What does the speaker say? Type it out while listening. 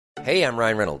Hey, I'm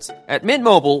Ryan Reynolds. At Mint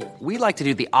Mobile, we like to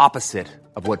do the opposite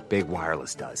of what Big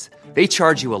Wireless does. They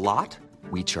charge you a lot,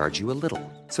 we charge you a little.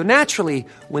 So naturally,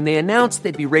 when they announced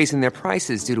they'd be raising their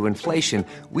prices due to inflation,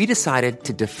 we decided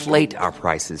to deflate our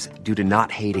prices due to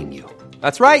not hating you.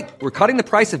 That's right. We're cutting the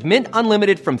price of Mint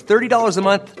Unlimited from $30 a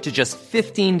month to just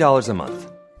 $15 a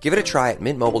month. Give it a try at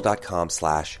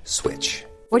mintmobile.com/switch.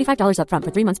 $45 up front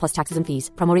for 3 months plus taxes and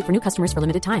fees. Promo rate for new customers for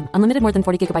limited time. Unlimited more than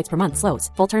 40 gigabytes per month. Slows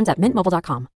full terms at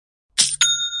mintmobile.com.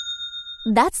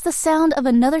 That's the sound of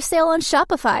another sale on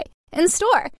Shopify in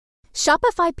store.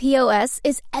 Shopify POS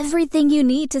is everything you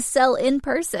need to sell in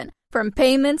person. From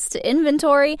payments to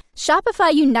inventory,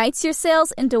 Shopify unites your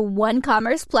sales into one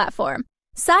commerce platform.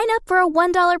 Sign up for a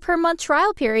 $1 per month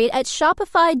trial period at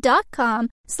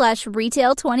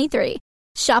shopify.com/retail23.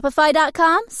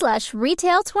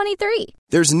 Shopify.com/retail23.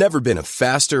 There's never been a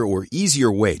faster or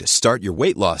easier way to start your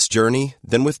weight loss journey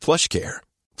than with PlushCare.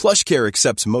 PlushCare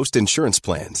accepts most insurance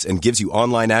plans and gives you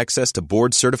online access to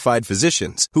board-certified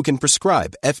physicians who can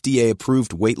prescribe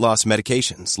FDA-approved weight loss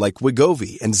medications like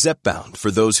Wegovy and Zepbound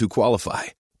for those who qualify.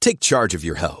 Take charge of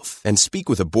your health and speak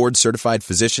with a board-certified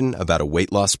physician about a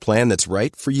weight loss plan that's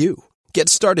right for you. Get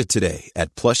started today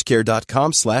at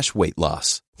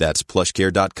plushcare.com/weightloss. That's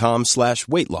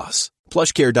plushcare.com/weightloss.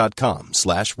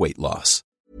 plushcare.com/weightloss.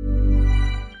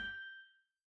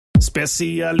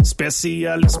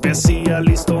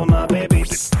 Specialisterna baby.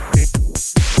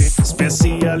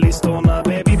 Specialisterna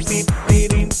baby.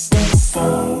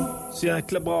 Så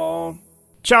jäkla bra.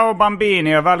 Ciao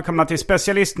Bambini och välkomna till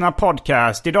Specialisterna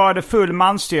podcast. Idag är det full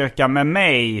manstyrka med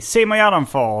mig, Simon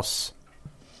Gärdenfors.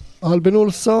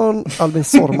 Albin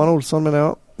Sorman Olsson menar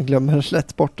jag. Jag glömmer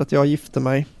lätt bort att jag gifte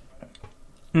mig.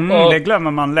 Det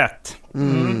glömmer man lätt.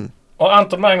 Och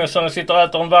Anton Magnusson sitter och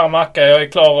äter en varm macka. Jag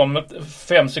är klar om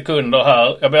 5 sekunder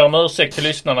här. Jag ber om ursäkt till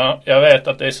lyssnarna. Jag vet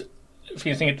att det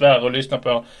finns inget värre att lyssna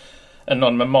på än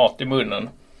någon med mat i munnen.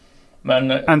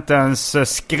 Men inte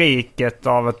ens skriket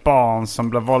av ett barn som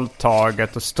blev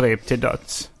våldtaget och strypt till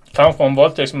döds. Kanske om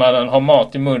våldtäktsmannen har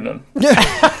mat i munnen.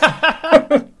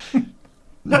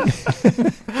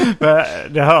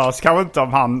 Det hörs kanske inte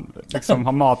om han liksom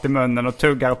har mat i munnen och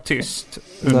tuggar tyst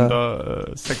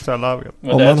under sexuella övergrepp.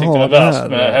 Men det jag tyckte var värst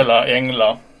med hela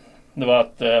Ängla, det var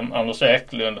att Anders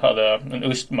Eklund hade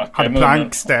en ostmacka i munnen.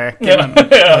 Plankstek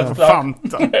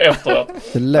Fanta. Efteråt.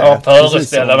 Jag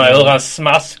föreställer mig hur han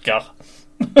smaskar.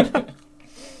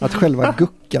 Att själva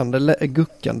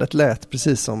guckandet lät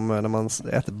precis som när man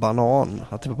äter banan.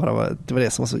 Att det var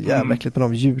det som var så jävla äckligt med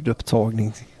de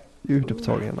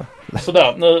ljudupptagningarna.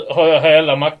 Sådär, nu har jag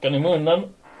hela mackan i munnen.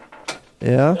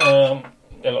 Ja.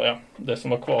 Eller ja, det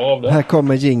som var kvar av det. Här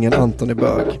kommer jingeln Anton i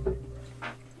Bög.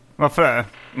 Varför det?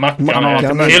 Mackan är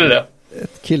ett kille.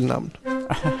 Ett killnamn.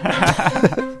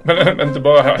 Men inte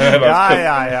bara hela.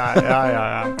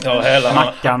 Ja, hela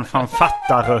Mackan från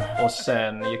Fattaru. Och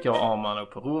sen gick jag och Arman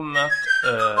upp på rummet.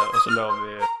 Och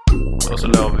så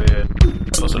låg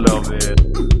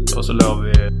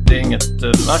vi. Det är inget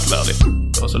märkvärdigt.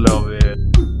 Och så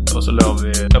låg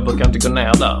vi. Jag brukar inte gå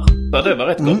ner där. Ja, det var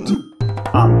rätt gott.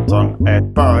 Anton är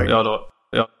ett bög. Ja då.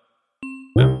 Ja.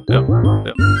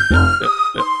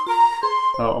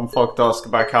 Om folk då ska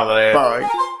bara kalla det bög.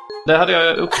 Det hade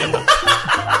jag uppskattat.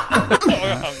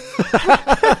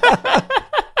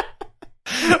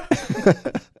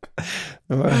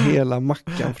 Det var hela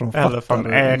Mackan från Fattaru. Eller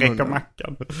från Erik och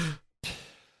Mackan.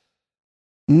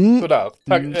 Sådär.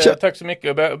 Tack så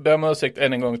mycket. Jag ber om ursäkt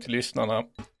än en gång till lyssnarna.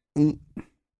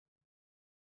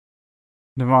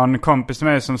 Det var en kompis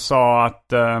med mig som sa att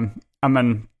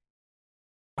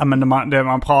det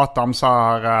man pratar om så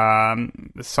här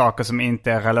saker som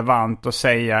inte är relevant att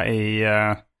säga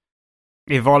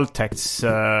i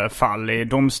våldtäktsfall i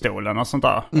domstolen och sånt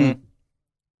där.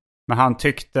 Men han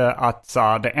tyckte att så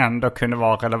här, det ändå kunde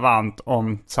vara relevant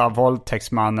om så här,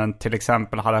 våldtäktsmannen till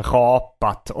exempel hade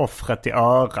rapat offret i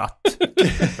örat.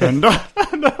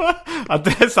 Att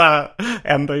det så här,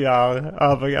 ändå gör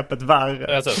övergreppet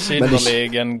värre. Alltså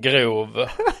synnerligen grov.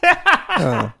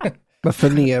 Ja.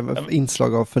 Med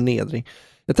inslag av förnedring.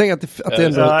 Jag tänker att det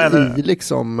ändå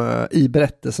i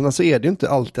berättelserna så är det ju inte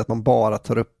alltid att man bara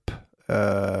tar upp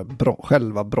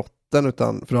själva brotten,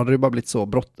 utan för då hade det bara blivit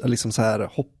så liksom så här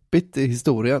hoppigt i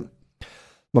historien.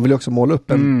 Man vill ju också måla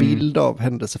upp en bild av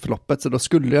händelseförloppet, så då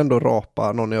skulle ju ändå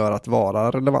rapa någon i örat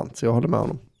vara relevant, så jag håller med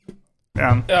honom.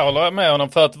 Jag håller med honom,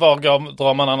 för att var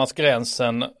drar man annars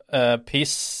gränsen?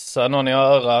 Pissa någon i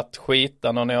örat,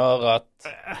 skita någon i örat,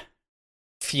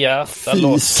 fjärta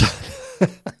loss.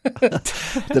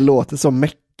 Det låter så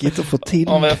mäckigt att få till.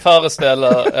 Om vi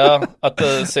föreställer att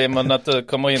du, Simon, att du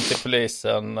kommer in till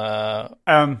polisen och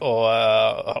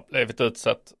har blivit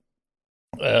utsatt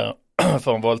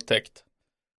för en våldtäkt.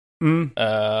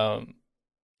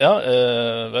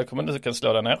 Välkommen, du kan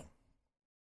slå dig ner.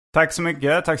 Tack så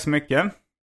mycket.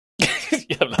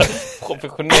 Jävla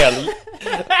professionell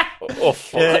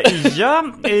offer.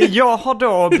 Jag har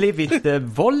då blivit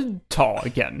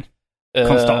våldtagen.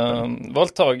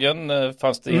 Våldtagen,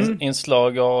 fanns det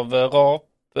inslag av rap,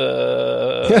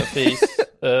 fis,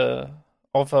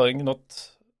 avföring,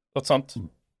 något sånt?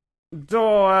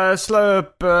 Då slår jag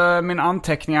upp mina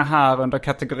anteckningar här under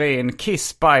kategorin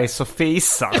kiss, bajs och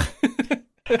fisar.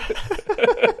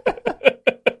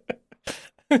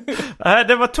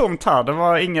 Det var tomt här, det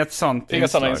var inget sånt. Inga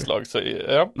sådana inslag. Så,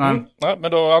 Nej,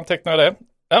 men då antecknar jag det.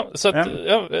 Ja, så att, men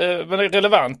det är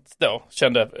relevant då,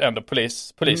 kände ändå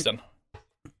polisen.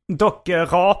 Dock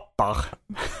rapar.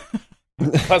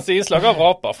 Fanns det inslag av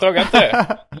rapar? Fråga inte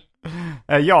det.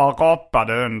 Jag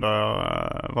rapade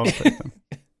under våldtäkten.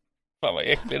 Fan vad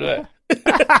äcklig du är.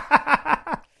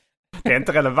 Det är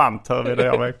inte relevant huruvida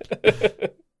jag var.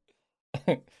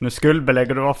 Nu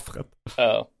skuldbelägger du offret.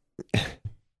 Ja.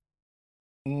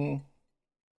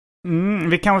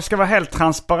 Vi kanske ska vara helt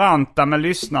transparenta med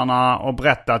lyssnarna och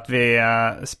berätta att vi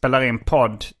spelar in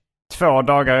podd 2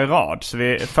 dagar i rad.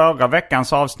 Så förra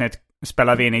veckans avsnitt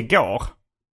spelade vi in igår.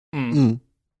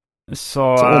 Så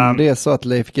om det är så att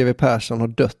Leif GW Persson har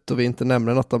dött och vi inte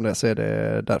nämner något om det, så är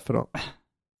det därför då.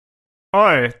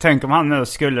 Oj, tänk om han nu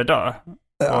skulle dö.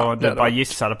 Och det bara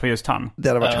gissade på just han. Det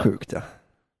hade varit sjukt, ja.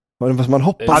 Man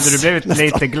hoppas. Hade du blivit nästan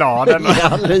lite glad? Eller?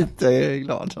 Ja, lite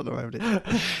glad hade man blivit.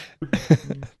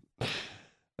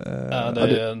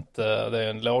 Det är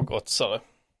en lågoddsare.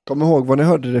 Kom ihåg vad ni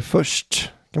hörde det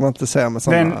först. Kan man inte säga med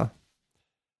sådana.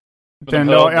 Den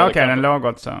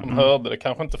lågoddsare. De hörde det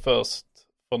kanske inte först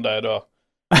från dig då.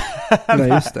 Nej,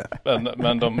 just det.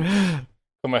 Men de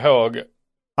kommer ihåg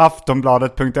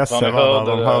Aftonbladet.se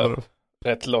hörde det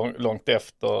rätt långt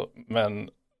efter, men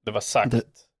det var sagt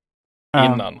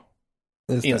innan.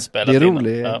 Inspelat det är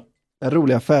innan. En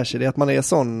rolig affärsidé att man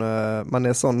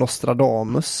är sån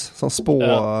Nostradamus som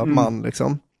spåman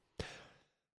liksom.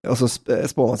 Och så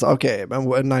spår man så okej, men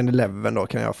 9/11 då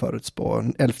kan jag förutspå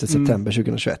 11 september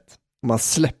 2021. Man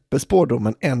släpper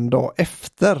spårdomen en dag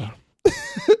efter.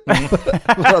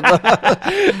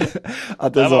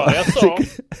 Att det är så. Jag sa.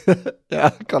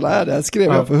 Ja, kolla här, det här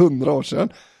skrev jag för 100 år sedan.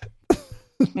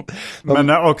 Men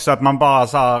också att man bara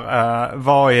så här,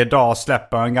 varje dag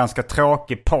släpper en ganska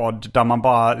tråkig podd där man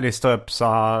bara listar upp så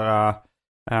här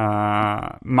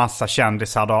massa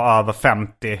kändisar då, över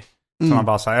 50. Så man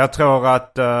bara säger, jag tror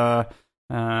att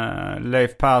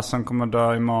Leif Persson kommer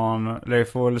dö imorgon,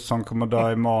 Leif Olsson kommer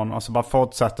dö imorgon, och så bara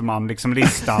fortsätter man liksom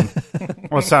listan.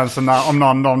 Och sen så om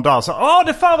någon dör så,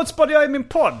 det förutspådde jag i min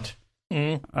podd.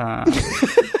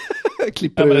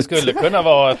 Klipper men det skulle kunna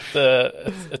vara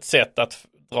ett sätt att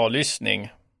dra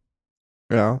lyssning.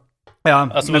 Ja.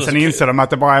 Alltså, men sen inser de att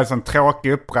det bara är en sån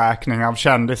tråkig uppräkning av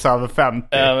kändisar över 50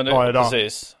 varje dag.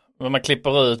 Precis. Men man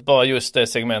klipper ut bara just det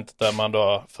segmentet där man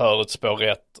då förutspår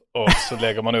rätt, och så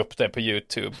lägger man upp det på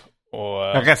YouTube.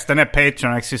 Och resten är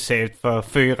Patreon-exklusivt för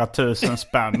 4 000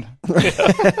 spänn.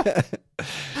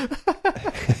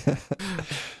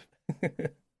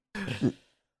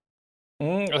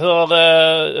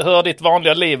 Hur har ditt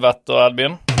vanliga liv varit då,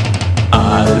 Albin?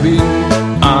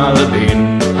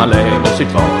 Albin, han lever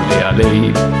sitt vanliga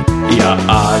liv. Ja,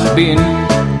 Albin,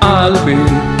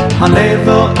 han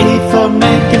lever i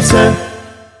förnekelse.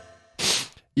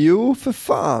 Jo, för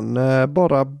fan,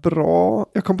 bara bra.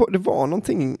 Jag kom på, det var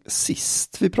någonting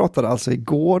sist vi pratade, alltså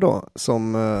igår då,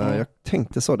 som jag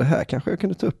tänkte så, det här kanske jag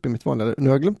kunde ta upp i mitt vanliga. Nu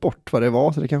har jag glömt bort vad det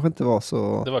var, så det kanske inte var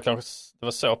så. Det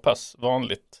var så pass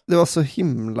vanligt. Det var så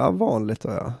himla vanligt då,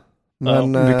 ja.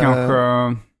 Men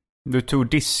du tog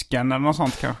disken eller något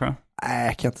sånt kanske? Nej,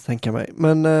 jag kan inte tänka mig.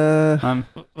 Men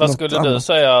vad skulle du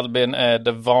säga, Albin, är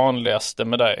det vanligaste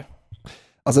med dig?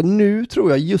 Alltså nu tror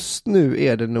jag, just nu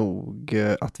är det nog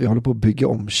att vi håller på att bygga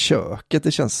om köket.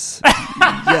 Det känns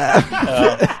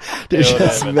det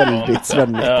känns väldigt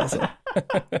svennigt alltså.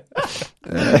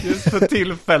 Just för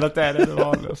tillfället är det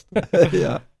vanligaste.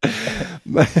 Ja.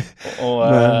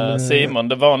 Men Simon,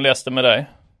 det vanligaste med dig?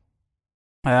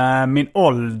 Min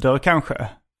ålder kanske.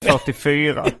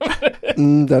 44.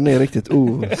 Den är riktigt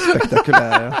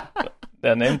ospektakulär.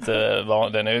 Den är inte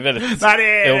vanlig. Den är ju väldigt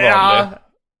ovanlig. Ja,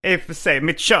 i och för sig.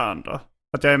 Mitt kön då.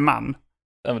 Att jag är man.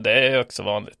 Ja, men det är också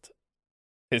vanligt.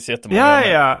 Det finns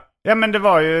jättemånga. Ja, men det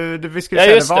var ju, vi skulle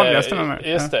säga det vanligaste med mig.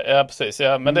 Just det, ja precis.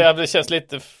 Ja. Men det känns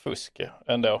lite fusk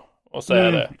ändå att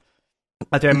säga det.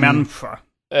 Att jag är människa.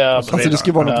 Ja, alltså det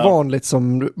ska vara något vanligt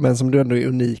men som du ändå är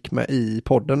unik med i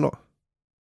podden då.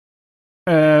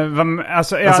 jag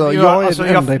är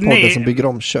den enda i podden som bygger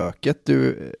om köket.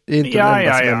 Du är inte den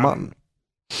enda som är man.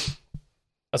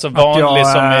 Alltså vanlig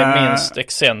som är minst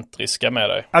excentriska med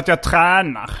dig. Att jag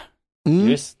tränar.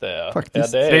 Just det.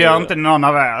 Faktiskt. Det gör inte någon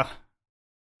av er.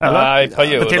 Eller? Nej, i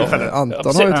perioder.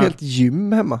 Anton har ju ett helt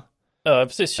gym hemma. Ja,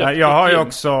 precis. Jag har ju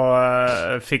också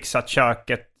fixat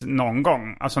köket någon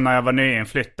gång. Alltså när jag var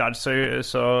nyinflyttad så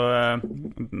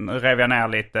rev jag ner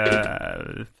lite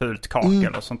fult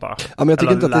kakel och sånt där. Ja, men jag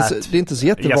tycker inte att det är inte så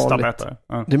jättevanligt.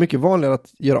 Ja. Det är mycket vanligare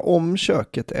att göra om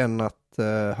köket än att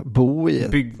bo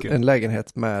i en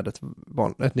lägenhet med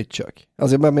ett nytt kök.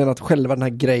 Alltså jag menar att själva den här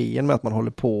grejen med att man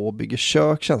håller på och bygger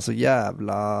kök känns så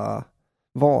jävla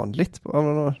vanligt av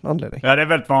någon anledning. Ja, det är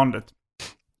väldigt vanligt.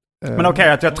 Men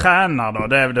okej, att jag tränar då,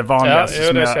 det är det vanligaste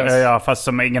som jag gör, fast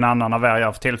som ingen annan av er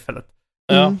gör för tillfället.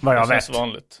 Ja, vad jag det vet. känns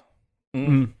vanligt.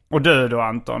 Och du då,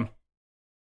 Anton?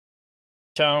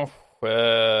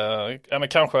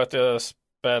 Kanske att jag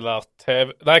spelar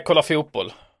tv. Nej, kollar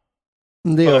fotboll.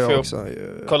 Det gör jag också.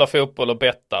 Kollar fotboll och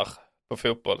bettar på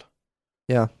fotboll.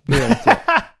 Ja, det gör jag.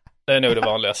 Det är nog det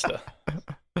vanligaste.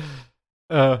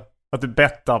 Att du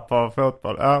bettar på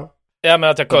fotboll, ja. Ja, men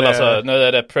att jag kollar så, nu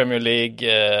är det Premier League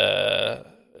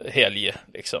helg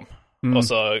liksom. Och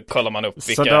så kollar man upp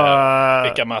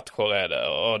vilka matcher är det.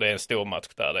 Och det är en stor match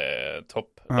där det är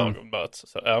topplag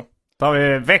möts. Så, ja. Då har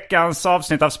vi veckans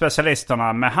avsnitt av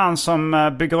Specialisterna med han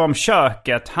som bygger om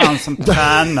köket, han som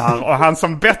tränar och han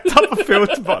som bettar på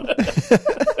fotboll.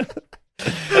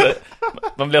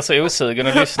 Man blir så osugen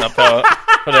att lyssna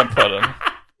på den podden.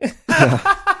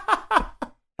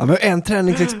 Ja, men en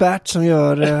träningsexpert som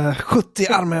gör 70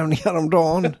 armhävningar om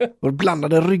dagen och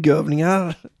blandade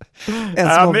ryggövningar.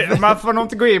 Man får nog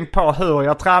inte gå in på hur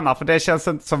jag tränar, för det känns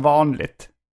inte så vanligt.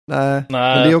 Nej.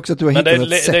 Men det är också att du har hittat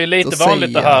ett sätt. Det är lite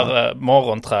vanligt det här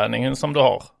morgonträningen som du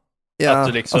har. Ja, att,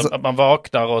 du liksom, att man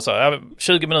vaknar och så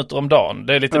 20 minuter om dagen.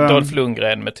 Det är lite Dolph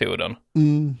Lundgren-metoden.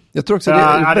 Jag tror också det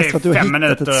är bäst för att du har 5 hittat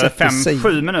minuter, ett sätt att säga.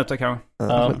 7 minuter kanske.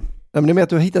 Ja. Men det är med att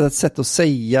du har hittat ett sätt att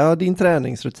säga din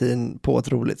träningsrutin på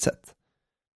ett roligt sätt.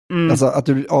 Alltså att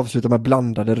du avslutar med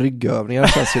blandade ryggövningar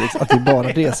känns ju liksom, att det är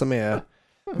bara det som är.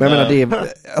 Men jag menar, det är,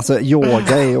 alltså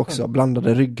yoga är också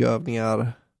blandade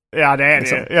ryggövningar. Ja, det är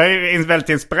liksom. Det. Jag är väldigt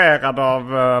inspirerad av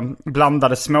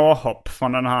blandade småhopp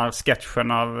från den här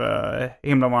sketchen av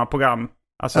himla många program.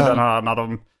 Alltså den här när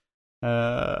de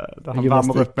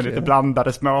värmer upp med lite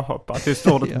blandade småhopp. Att just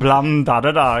ordet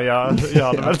blandade där gör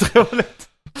det väldigt roligt.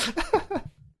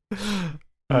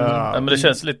 Men det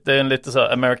känns lite så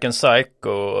här American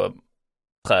Psycho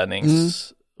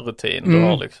träningsrutin du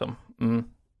har liksom.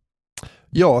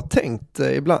 Jag har tänkt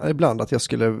ibland att jag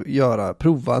skulle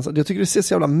prova. Jag tycker det ser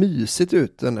så jävla mysigt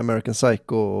ut, den American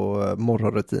Psycho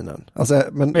morgonrutinen. Alltså,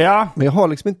 men jag har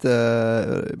liksom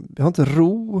inte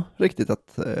ro riktigt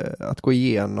att gå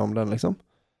igenom den liksom.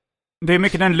 Det är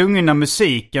mycket den lugna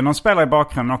musiken de spelar i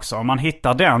bakgrunden också. Om man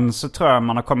hittar den så tror jag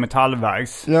man har kommit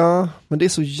halvvägs. Ja, men det är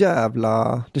så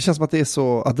jävla... Det känns som att det är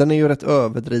så... Att den är ju rätt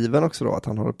överdriven också då. Att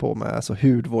han håller på med så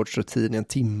hudvårdsrutin i 1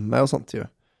 timme och sånt ju.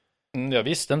 Jag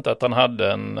visste inte att han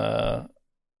hade en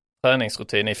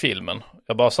träningsrutin i filmen.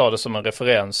 Jag bara sa det som en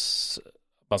referens.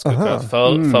 Man skulle kunna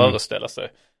föreställa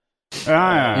sig.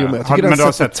 Ja. Jo, men jag tycker den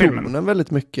sätter tonen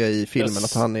väldigt mycket i filmen.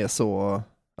 Att han är så...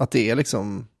 Att det är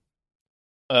liksom...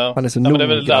 Han är så noga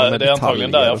med detaljer. Det är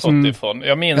antagligen där jag har fått ifrån.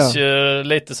 Jag minns ju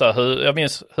lite så här, jag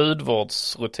minns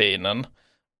hudvårdsrutinen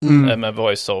med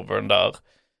voiceovern där.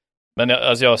 Men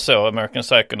jag såg American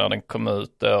Psycho när den kom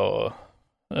ut och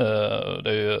det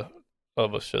är ju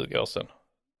över 20 år sedan.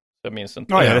 Jag minns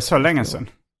inte. Ja, det är så länge sedan.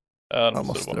 Ja,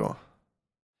 måste det vara.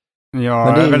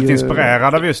 Jag är väldigt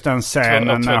inspirerad av just den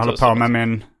scenen när jag håller på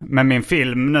med min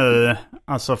film nu.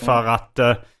 Alltså för att...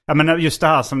 Ja, men just det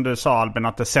här som du sa, Albin,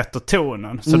 att det sätter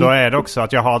tonen. Så då är det också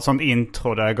att jag har ett sånt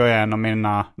intro där jag går igenom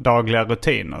mina dagliga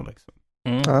rutiner. Liksom.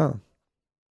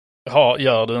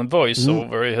 Gör du en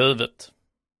voiceover i huvudet?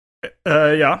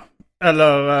 Ja.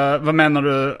 Eller vad menar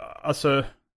du? Alltså,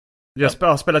 jag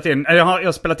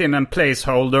har spelat in en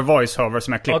placeholder voiceover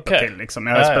som jag klipper till. Liksom.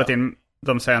 Jag har spelat in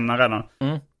de scenerna redan.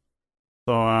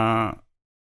 Så,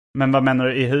 men vad menar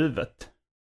du i huvudet?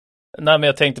 Nej, men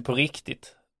jag tänkte på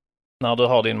riktigt. När du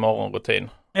har din morgonrutin.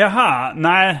 Jaha,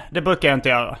 nej, det brukar jag inte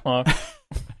göra.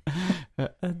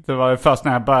 Det var ju först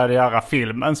när jag började göra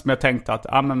filmen som jag tänkte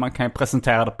att men man kan ju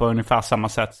presentera det på ungefär samma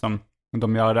sätt som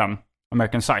de gör den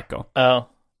American Psycho.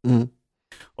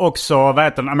 Och så, vad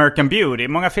heter den? American Beauty.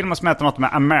 Många filmer som heter något med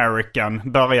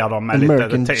American börjar de med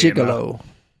American lite Gigolo.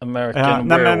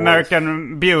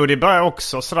 American Beauty börjar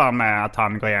också sådär med att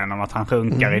han går igenom att han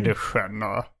runkar i duschen.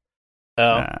 Och,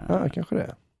 ja, kanske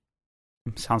det.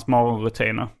 Hans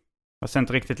morgonrutiner. Fast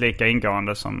inte riktigt lika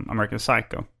ingående som American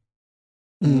Psycho.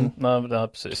 Nej,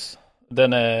 precis.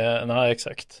 Den är, nej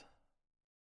exakt.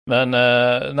 Men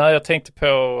när jag tänkte på,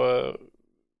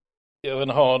 jag vet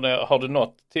inte,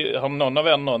 har någon av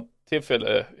er något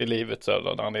tillfälle i livet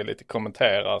så när ni lite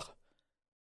kommenterar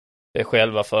det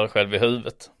själva för själv i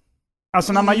huvudet?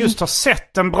 Alltså när man just har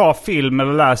sett en bra film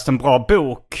eller läst en bra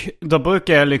bok, då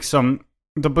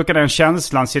brukar den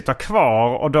känslan sitta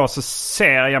kvar, och då så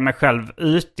ser jag mig själv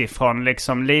utifrån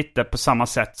liksom lite på samma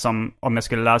sätt som om jag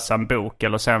skulle läsa en bok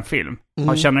eller se en film.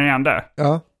 Känner ni igen det?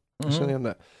 Ja, jag känner igen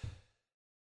det.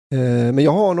 Men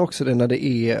jag har nog också det när det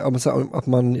är att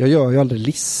jag gör ju aldrig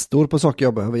listor på saker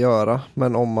jag behöver göra,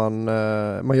 men om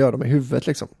man gör dem i huvudet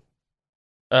liksom.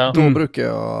 Då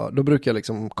brukar jag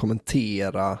liksom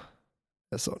kommentera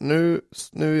så, nu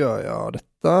gör jag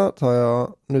detta,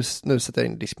 nu sätter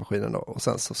jag in diskmaskinen då, och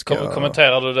sen så ska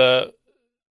kommenterar du det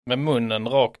med munnen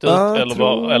rakt ut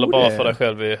eller bara för dig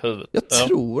själv i huvudet? Jag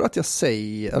tror att jag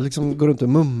liksom går runt och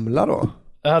mumlar då.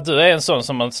 Ja, du är en sån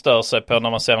som man stör sig på när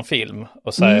man ser en film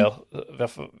och säger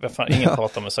varför ingen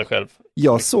pratar med sig själv.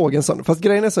 Jag såg en sån, fast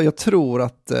grejen är så, jag tror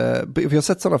att för jag har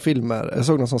sett sådana filmer, jag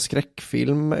såg någon sån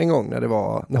skräckfilm en gång när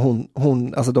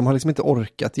hon alltså de har liksom inte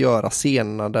orkat göra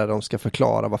scener där de ska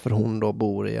förklara varför hon då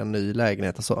bor i en ny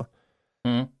lägenhet och så.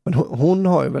 Men hon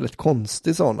har ju väldigt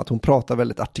konstig sån, att hon pratar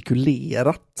väldigt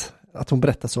artikulerat, att hon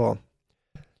berättar så: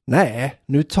 nej,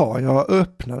 nu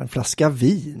öppnar en flaska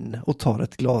vin och tar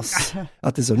ett glas.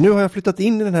 Att det är så, nu har jag flyttat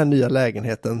in i den här nya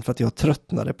lägenheten för att jag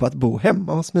tröttnade på att bo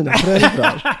hemma hos mina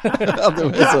föräldrar. Det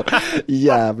var så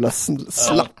jävla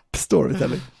slapp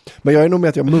storytelling. Men jag är nog med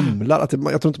att jag mumlar, att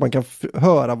jag tror inte man kan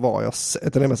höra vad jag säger.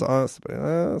 Utan det är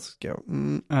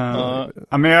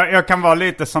men jag kan vara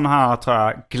lite sån här, tror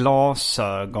jag,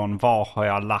 glasögon. Var har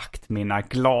jag lagt mina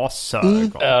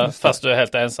glasögon? Fast du är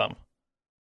helt ensam.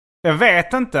 Jag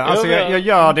vet inte. Alltså jag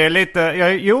gör det lite.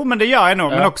 Jo, men det gör jag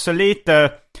nog. Men också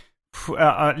lite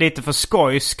för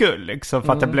skojs skull. Liksom,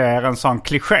 för att det blir en sån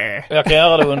kliché. Jag kan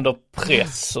göra det under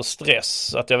press och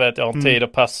stress. Att jag vet att jag har tid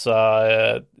att passa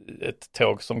ett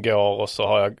tåg som går, och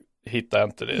så hittar jag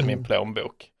inte det i min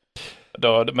plånbok.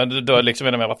 Men då liksom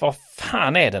är det mer, vad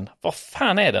fan är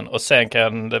den? Och sen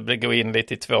kan det gå in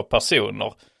lite i två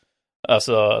personer.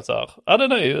 Alltså så här,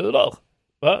 den är ju där.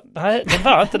 Va? Nej, den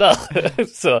var inte där.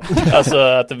 Så, alltså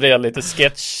att det blir lite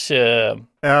sketch.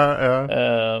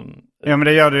 Ja, men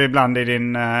det gör du ibland i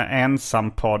din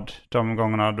ensampodd, de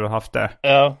gångerna du har haft det.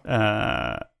 Ja.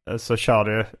 Så kör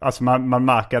du, alltså man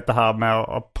märker att det här med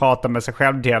att prata med sig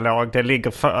själv dialog, det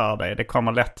ligger för dig, det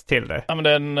kommer lätt till dig. Ja,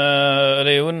 men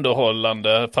det är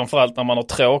underhållande, framförallt när man har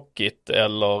tråkigt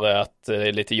eller att det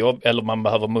är lite jobb, eller man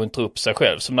behöver muntra upp sig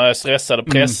själv. Så när jag är stressad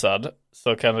och pressad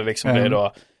så kan det liksom bli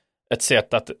då ett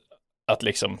sätt att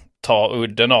liksom ta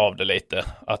udden av det lite.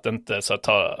 Att inte så att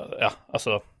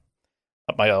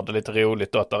man gör det lite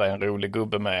roligt och att det är en rolig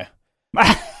gubbe med.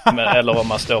 Eller om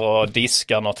man står och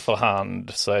diskar något för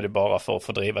hand, så är det bara för att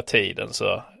fördriva tiden.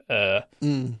 Så,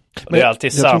 det är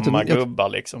alltid samma gubbar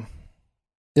liksom.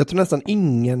 Jag tror nästan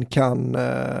ingen kan,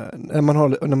 när man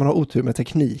har otur med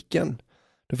tekniken,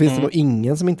 då finns det nog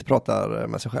ingen som inte pratar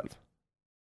med sig själv.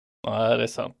 Nej, det är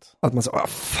sant. Att man säger,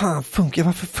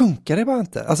 varför funkar det bara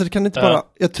inte? Alltså det kan inte bara,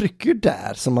 jag trycker ju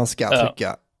där som man ska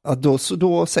trycka. Att då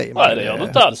säger man. Nej, det gör du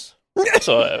inte alls.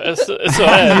 Så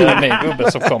är det min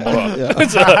gubbe som kommer då.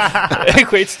 Så, det är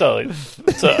skitstörigt.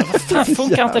 Så, vad fan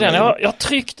funkar inte den? Jag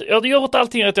har gjort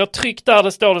allting rätt. Jag har tryckt där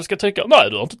det står du ska trycka. Nej,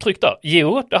 du har inte tryckt där.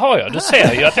 Jo, det har jag. Du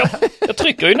ser ju att jag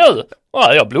trycker ju nu.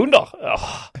 Nej, jag blundar.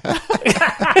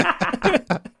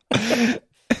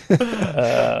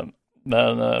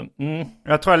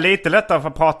 Jag tror det är lite lättare för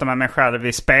att prata med mig själv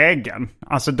i spegeln.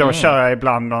 Alltså då kör jag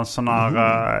ibland någon sån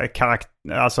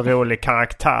här rolig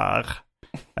karaktär.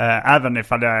 Även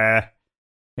ifall jag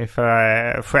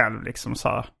är själv liksom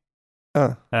så.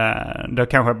 Då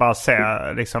kanske jag bara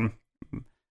ser liksom,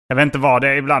 jag vet inte vad det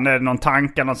är, ibland är det någon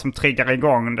tanke, något som triggar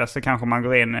igång det, så kanske man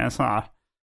går in i en sån här,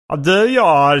 jag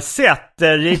har sett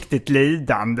riktigt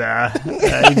lidande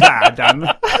i världen.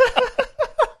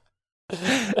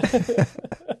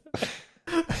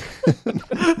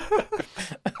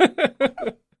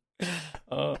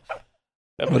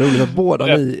 Vad roligt att båda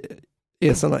ni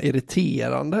är sådana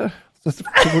irriterande. Så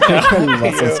fort ni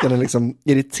själva så ska ni liksom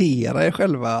irritera er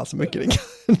själva så mycket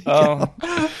ni kan.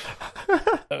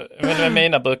 Men med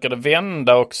mina brukar det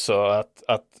vända också,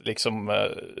 att liksom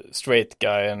straight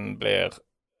guyen blir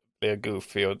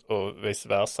goofy och vice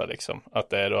versa liksom. Att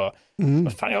det är då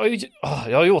fan,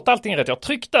 jag har gjort allting rätt. Jag har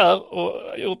tryckt där och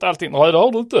gjort allting. Nej, det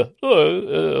har du inte.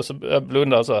 Och så jag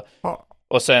blundar så.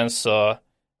 Och sen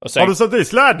har du satt i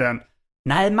släden?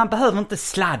 nej, man behöver inte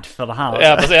sladd för det här.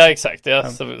 Ja, exakt. Ja.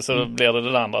 Så blir det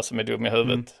den andra som är dum i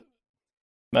huvudet.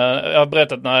 Men jag har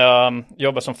berättat när jag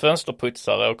jobbade som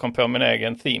fönsterputsare och kom på min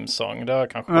egen themesång. Det har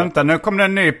kanske... Vänta, nu kom det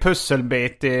en ny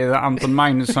pusselbit i Anton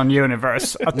Magnusson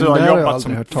Universe. Att du har jobbat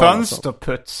som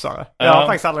fönsterputsare. Jag har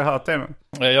faktiskt aldrig hört det.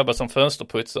 Jag jobbade som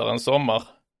fönsterputsare en sommar.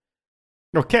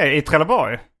 Okej, i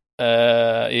Trelleborg?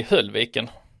 I Höllviken.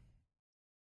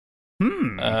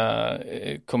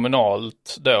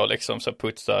 Kommunalt då liksom, så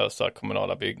putsa så här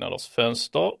kommunala byggnaders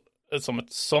fönster som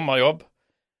ett sommarjobb.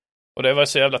 Och det var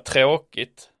så jävla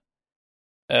tråkigt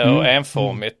och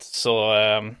enformigt så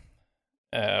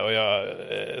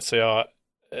jag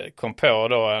kom på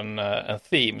då en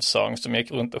themesång som jag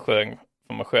gick runt och sjöng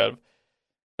för mig själv.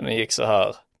 Den gick så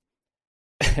här.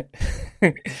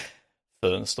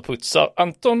 Fönsterputsar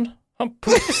Anton, han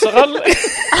putsar alla.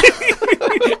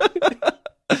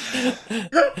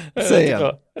 Säg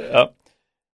igen. Ja.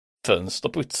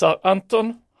 Fönsterputsar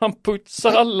Anton, han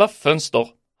putsar alla fönster.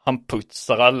 Han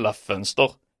putsar alla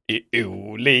fönster i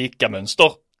olika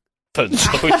mönster.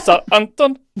 Fönsterputsar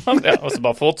Anton. Och så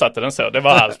bara fortsatte den så. Det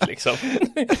var allt liksom.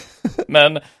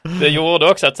 Men det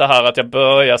gjorde också att så här att jag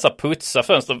började så putsa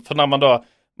fönster. För när man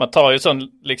tar ju sån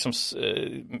liksom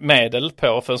medel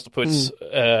på fönsterputs.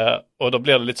 Och då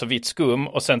blir det lite så vitt skum.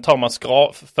 Och sen tar man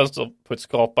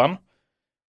fönsterputsskrapan.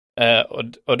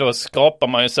 Och då skrapar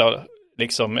man ju så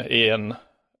liksom i en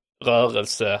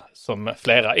rörelse som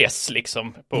flera S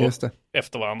liksom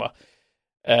efter varandra.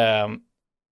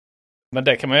 Men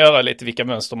det kan man göra lite vilka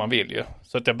mönster man vill ju.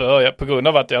 Så att jag började, på grund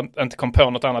av att jag inte kom på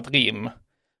något annat rim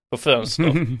på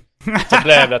fönster, så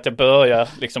blev det att jag började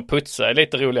liksom putsa i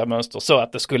lite roliga mönster så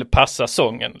att det skulle passa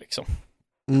sången liksom.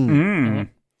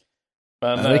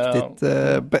 Men, riktigt,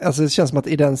 alltså det känns som att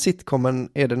i den sitcomen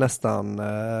är det nästan det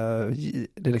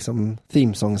är liksom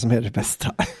themesången som är det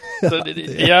bästa.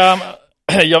 Ja,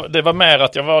 det var mer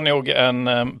att jag var nog en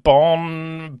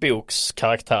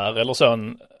barnbokskaraktär eller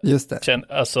sån. Just det.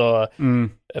 Alltså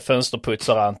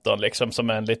fönsterputsar Anton liksom som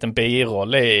en liten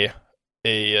biroll i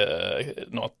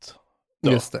något.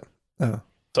 Då. Just det. Ja.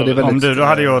 Så det om du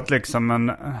hade gjort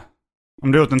liksom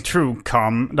om du gjort en true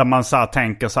com där man så här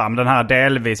tänker så här, den här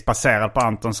delvis baserad på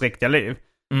Antons riktiga liv.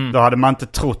 Då hade man inte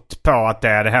trott på att det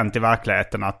hade hänt i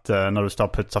verkligheten att när du står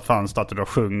och putsar fönster att du då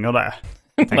sjunger det.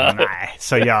 Nej,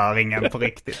 så gör ingen på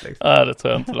riktigt. Liksom. Nej, det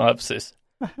tror jag inte. Nej, precis.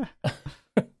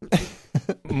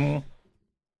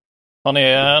 Har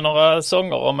ni några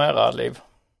sånger om era liv?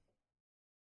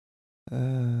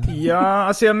 Ja,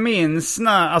 alltså jag minns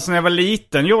när jag var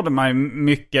liten gjorde man ju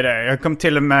mycket det. Jag kom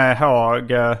till och med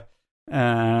ihåg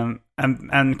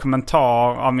en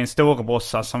kommentar av min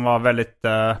storebrorsa som var väldigt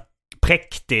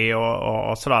präktig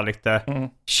och sådär lite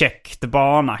käckt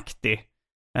barnaktig.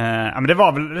 Men det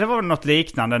var väl något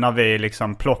liknande när vi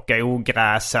liksom plockade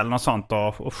ogräs eller något sånt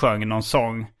och sjöng någon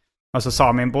sång. Och så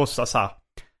sa min brorsa så här: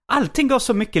 allting går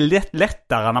så mycket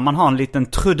lättare när man har en liten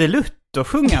trudelutt att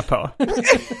sjunga på.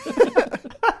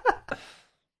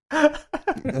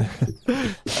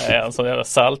 Det är en sån jävla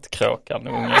saltkråkan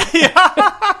unge.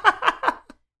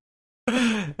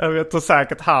 Jag vet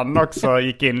säkert han också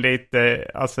gick in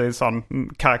lite alltså i sån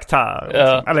karaktär.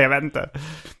 Liksom. Eller jag vet inte.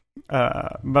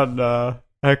 Men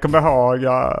jag kommer ihåg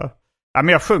men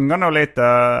jag sjunger nog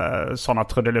lite såna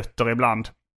trudelutter ibland.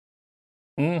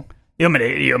 Jo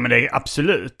men det är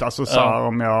absolut. Alltså så här,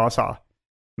 om jag så här,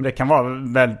 men det kan vara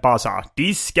väl bara så här: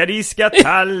 diska,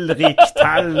 tallrik.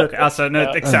 Alltså nu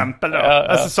ett exempel då.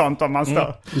 Alltså sånt om man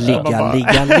står.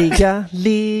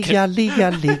 Ligga.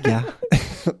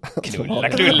 Knulla,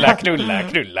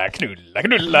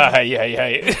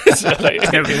 hej.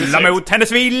 Knulla mot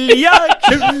hennes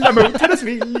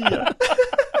vilja.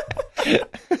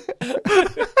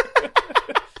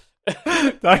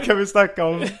 Där kan vi snacka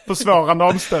om försvårande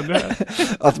omständigheter.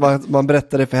 Att man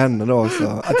berättar det för henne då också.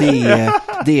 Att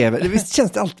det är visst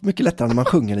känns det allt mycket lättare när man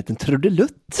sjunger en liten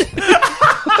trudelutt.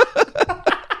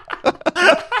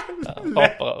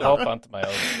 Rapa inte mig.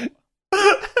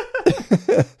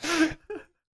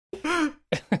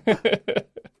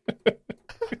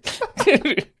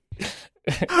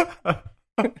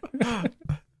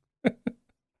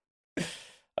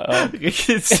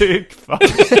 Riktigt psykfall.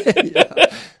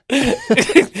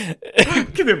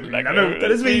 Knulla mot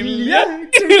hennes vilja.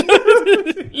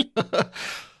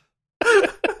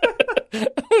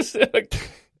 Så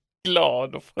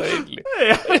glad och fröjlig.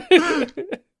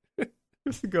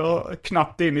 Går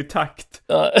knappt in i takt.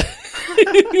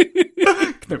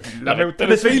 Knulla mot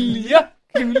hennes vilja.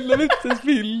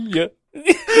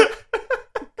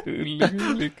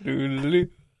 Knulli.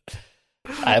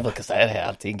 Nej, jag brukar säga det här.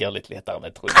 Allting går lite lättare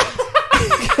med trudelutt.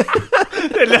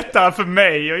 Det är lättare för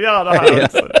mig att göra det här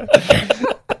också.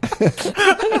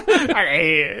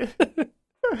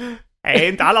 Nej,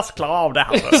 inte alla som klarar av det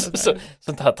här.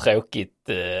 Sånt här tråkigt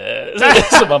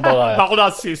som man bara...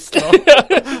 Vardagssyssla.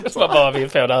 Som man bara vill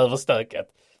få det överstökat.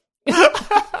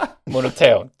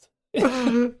 Monotont.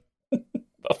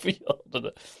 Varför gör du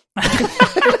det?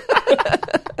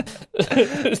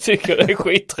 Jag tycker det är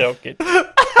skittråkigt.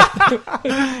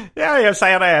 Ja, jag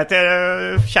säger det att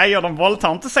tjejer, de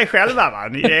våldtar inte sig själva, va?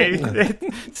 Det är ett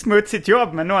smutsigt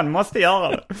jobb, men någon måste göra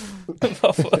det.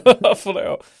 Varför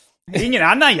då? Ingen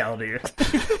annan gör det ju.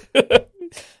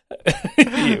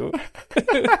 Jo.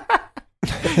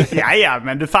 Ja,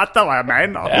 men du fattar vad jag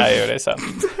menar. Ja, jo, det är sant.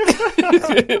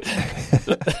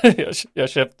 jag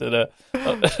köpte det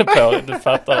på, du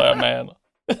fattar vad jag menar.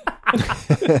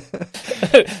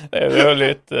 Det är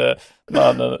roligt.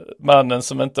 Mannen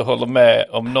som inte håller med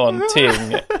om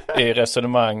någonting i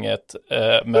resonemanget,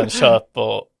 men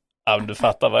köper, du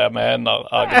fattar vad jag menar,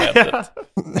 argumentet.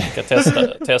 Jag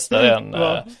ska testa den.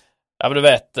 Ja, men du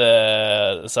vet,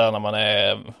 så här när man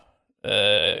är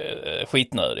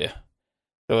skitnödig.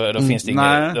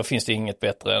 Då finns det inget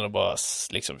bättre än att bara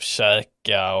liksom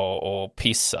käka och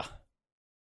pissa.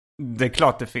 Det är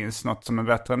klart det finns något som är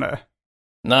bättre än det.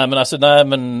 Nej,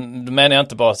 men du menar jag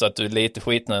inte bara så att du är lite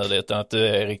skitnödig, utan att du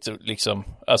är riktigt liksom,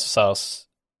 alltså så här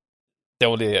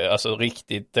dålig, alltså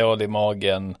riktigt dålig i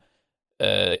magen,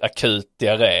 akut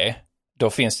diarré. Då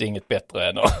finns det inget bättre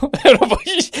än att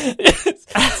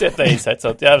sätta i sig ett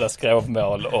sånt jävla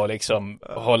skrovmål och liksom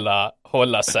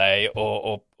hålla sig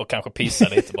och kanske pissa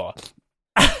lite bara.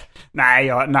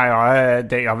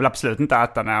 Jag vill absolut inte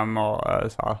äta när jag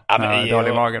mår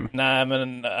dålig i magen. Nej,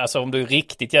 men alltså om du är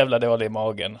riktigt jävla dålig i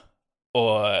magen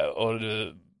och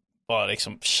du bara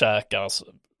liksom käkar,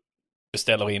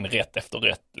 beställer in rätt efter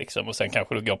rätt liksom, och sen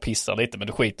kanske du går och pissar lite, men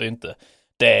du skiter ju inte.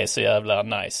 Det är så jävla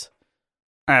nice.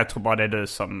 Jag tror bara det är du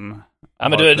som... Ja,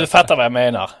 men du fattar vad jag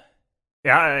menar.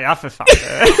 Ja, för fan.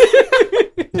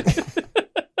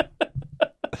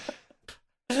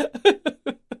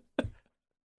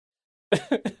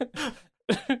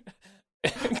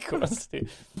 Konstig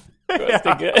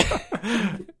grej.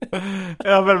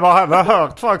 Jag vill bara ha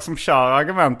hört folk som kör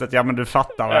argumentet. Ja, men du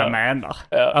fattar vad jag menar.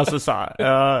 Ja. Alltså så här,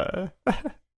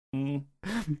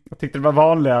 jag tyckte det var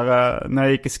vanligare när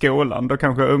jag gick i skolan. Då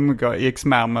kanske umgicks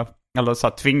med, eller så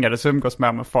här, tvingades umgås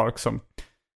med folk som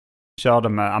körde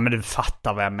med, ja men du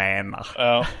fattar vad jag menar.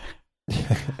 Ja.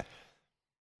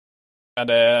 Ja,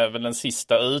 det är väl en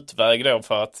sista utväg då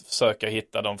för att försöka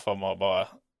hitta de former av bara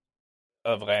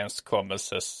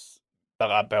överenskommelses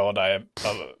där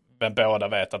båda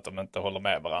vet att de inte håller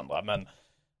med varandra, men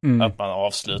att man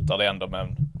avslutar det ändå med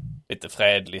en lite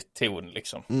fredlig ton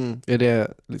liksom. Är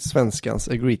det svenskans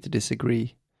agree to disagree?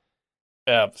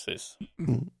 Ja, precis.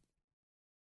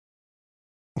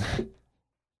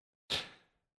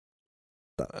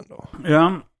 Där ändå.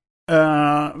 Ja.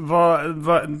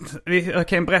 Jag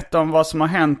kan berätta om vad som har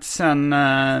hänt sen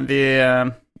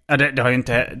det har ju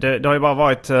inte, det har ju bara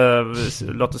varit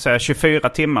låt oss säga 24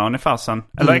 timmar ungefär sen.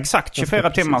 Eller exakt 24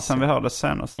 timmar sen vi hördes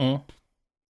senast.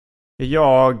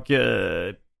 Jag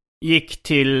gick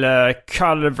till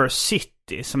Culver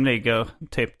City som ligger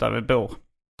typ där vi bor.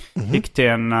 Gick till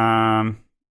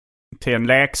en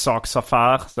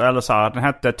leksaksaffär, eller så här, den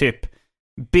hette typ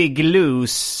Big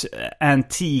Lou's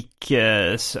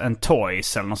Antiques and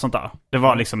Toys eller något sånt där. Det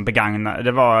var liksom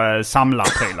det var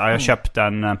samlarprylar. Jag köpte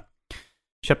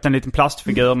en liten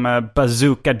plastfigur med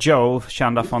Bazooka Joe,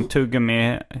 kända från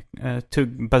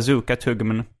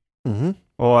Bazooka-tuggummin.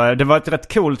 Och det var ett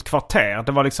rätt coolt kvarter.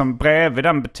 Det var liksom bredvid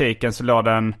den butiken så låg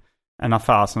det en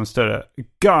affär som stod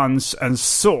Guns and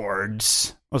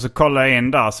Swords. Och så kollade jag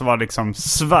in där så var det liksom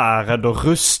svärd och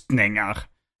rustningar.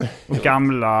 Och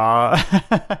gamla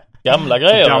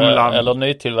grejer eller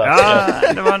nytillverkade.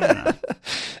 Ja, det var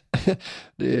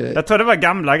jag tror det var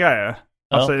gamla grejer.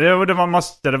 Alltså det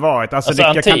måste det varit. Alltså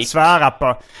jag kan inte svära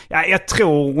på. Ja, jag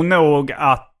tror nog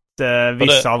att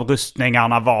vissa av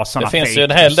rustningarna var såna. Det finns ju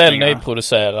en hel del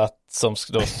nyproducerat som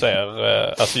då ser,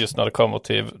 alltså just när det kommer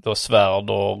till då svärd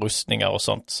och rustningar och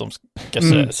sånt som ska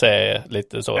se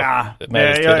lite så. Ja,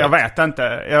 jag vet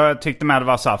inte. Jag tyckte med det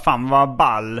var så här, fan vad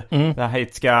ball.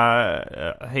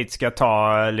 Hit ska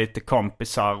ta lite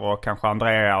kompisar och kanske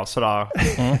Andrea och sådär.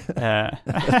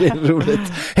 Det är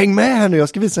roligt. Häng med här nu, jag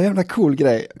ska visa en jävla cool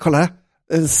grej. Kolla här.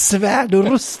 En svärd och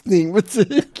rustning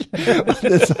butik. Det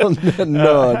är sån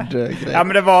nördgrej. Ja,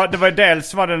 men det var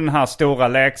dels var det den här stora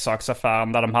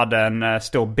leksaksaffären där de hade en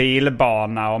stor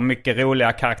bilbana och mycket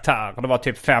roliga karaktärer. Det var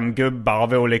typ 5 gubbar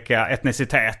av olika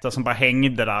etniciteter som bara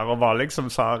hängde där och var liksom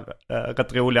så här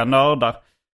rätt roliga nördar.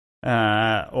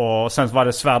 Och sen var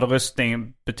det svärd och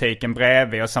rustning butiken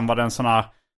bredvid. Och sen var det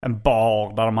en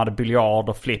bar där de hade biljard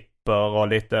och flipper och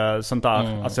lite sånt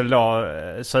där. Alltså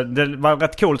så det var ett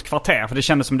rätt coolt kvarter, för det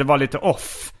kändes som det var lite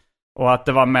off. Och att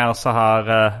det var mer så här,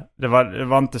 det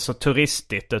var inte så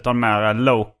turistigt utan mer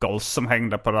locals som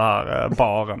hängde på den här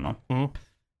baren.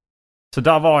 Så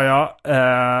där var jag,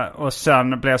 och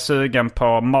sen blev jag sugen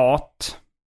på mat.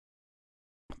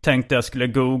 Tänkte jag skulle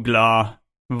googla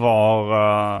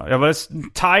jag var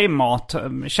thai-mat,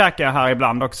 käkar jag här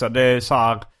ibland också. Det är så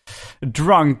här,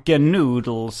 drunken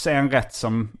noodles är en rätt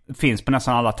som finns på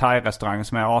nästan alla thai-restauranger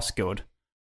som är asgod.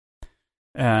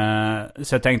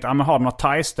 Så jag tänkte, men har du något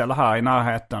thai-ställe här i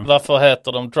närheten? Varför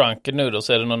heter de drunken noodles?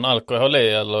 Är det någon alkohol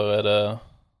i eller är det...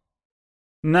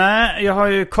 Nej, jag har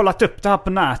ju kollat upp det här på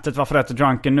nätet varför det heter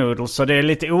drunken noodles, så det är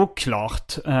lite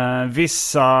oklart.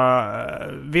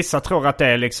 Vissa tror att det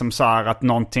är liksom så här att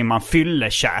någonting man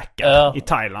fyllekäkar i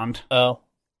Thailand.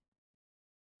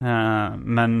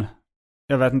 Men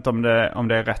jag vet inte om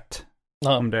det är rätt.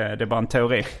 Om det är bara en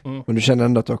teori. Men du känner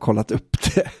ändå att du har kollat upp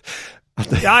det?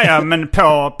 Ja, men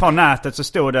på nätet så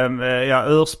stod det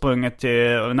ursprunget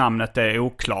till namnet är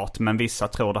oklart, men vissa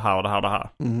tror det här och det här och det här.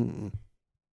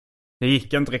 Det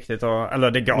gick inte riktigt,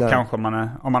 eller det går kanske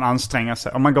om man anstränger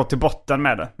sig. Om man går till botten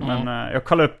med det. Men jag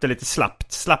kollade upp det lite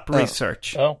slapp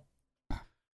research.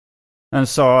 Men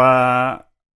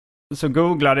så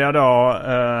googlade jag då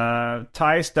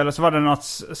thai-ställe, så var det något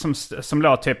som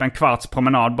låg typ en kvarts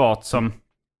promenad bort som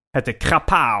hette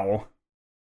Krapao.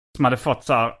 Som hade fått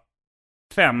så här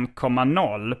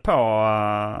 5,0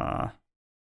 på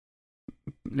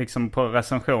liksom på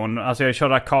recension. Alltså jag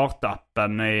körde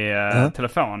kartappen i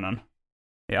telefonen.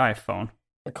 I iPhone.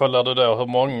 Kollar du då hur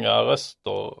många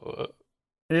röster?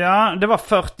 Ja, det var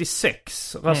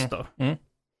 46 röster.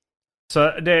 Så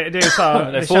det är så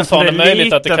här, det är fortfarande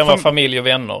möjligt att det kan vara familj och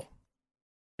vänner.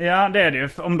 Ja, det är det ju.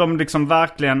 Om de liksom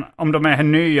verkligen, om de är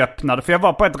nyöppnade. För jag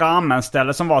var på ett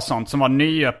ramenställe som var sånt, som var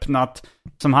nyöppnat,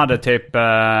 som hade typ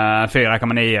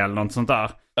 4,9 eller något sånt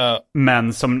där.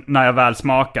 Men som när jag väl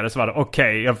smakade så var det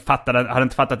okej. Jag hade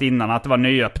inte fattat innan att det var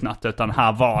nyöppnat, utan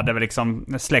här var det väl liksom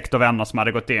släkt och vänner som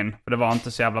hade gått in. För det var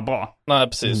inte så jävla bra. Nej,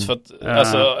 precis. För att,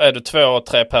 alltså, är du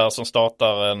 2-3 personer som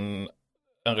startar en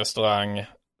restaurang,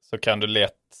 så kan du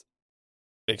lätt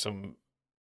liksom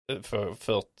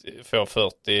få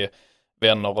 40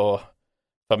 vänner och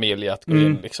familj att gå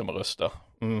in liksom och rösta.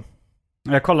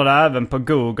 Jag kollade även på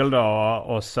Google då,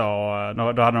 och så då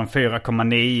hade de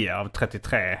 4,9 av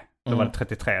 33. Då var det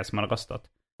 33 som hade röstat.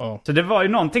 Så det var ju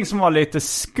någonting som var lite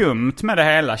skumt med det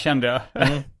hela, kände jag.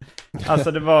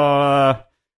 Alltså det var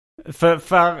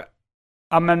för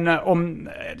ja, men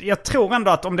jag tror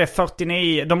ändå att om det är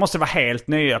 49, då måste det vara helt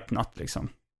nyöppnat liksom.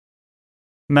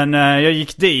 Men jag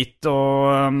gick dit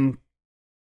och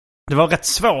det var rätt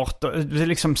svårt.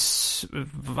 Liksom,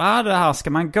 vad är det här? Ska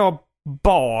man gå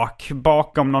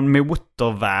bakom någon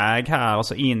motorväg här och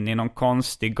så in i någon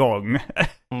konstig gång?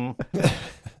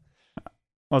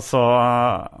 och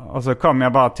så kom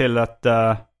jag bara till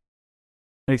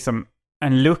liksom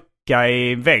en lucka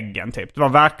i väggen typ. Det var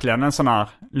verkligen en sån här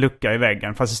lucka i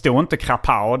väggen. Fast det stod inte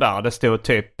Krapao där. Det stod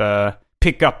typ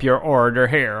pick up your order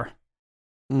here.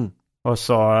 Och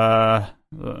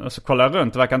så kollade jag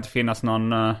runt. Det verkar inte finnas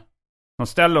någon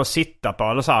ställe att sitta på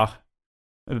eller så här.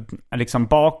 Liksom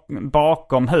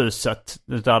bakom huset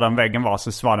där den väggen var,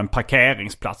 så var det en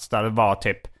parkeringsplats där det var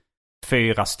typ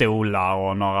 4 stolar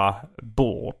och några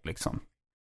bord liksom.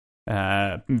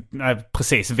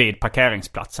 Precis vid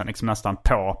parkeringsplatsen, liksom nästan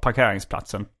på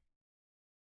parkeringsplatsen.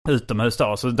 Utomhus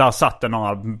då. Så där satt det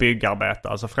några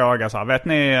byggarbetare och så frågade så här, vet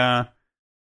ni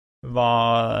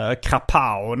vad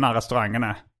Krapao, den här restaurangen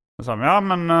är? Och så, ja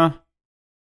men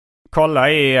kolla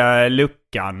i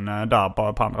luckan där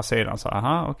bara på andra sidan. Så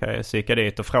aha, okej. Så gick jag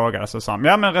dit och frågade. Så sa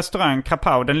ja men restaurang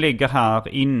Krapao, den ligger här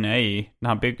inne i den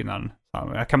här byggnaden.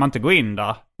 Så, kan man inte gå in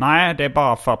där? Nej, det är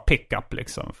bara för pick-up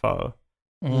liksom. För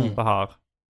här.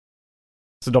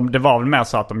 Så det var väl mer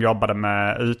så att de jobbade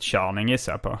med utkörning,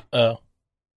 gissar jag på.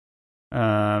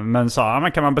 Men så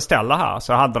men kan man beställa här?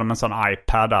 Så hade de en sån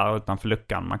iPad där utanför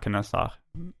luckan. Man kunde så här,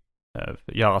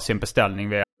 göra sin beställning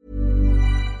via.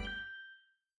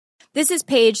 This is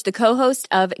Paige, the co-host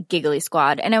of Giggly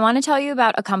Squad, and I want to tell you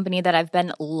about a company that I've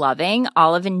been loving,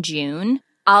 Olive & June.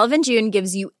 Olive & June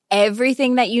gives you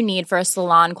everything that you need for a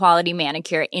salon-quality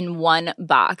manicure in one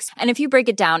box. And if you break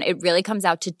it down, it really comes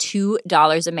out to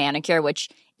 $2 a manicure, which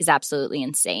is absolutely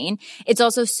insane. It's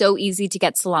also so easy to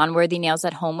get salon-worthy nails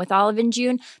at home with Olive &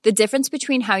 June. The difference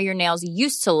between how your nails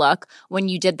used to look when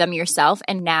you did them yourself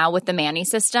and now with the Mani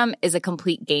system is a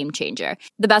complete game changer.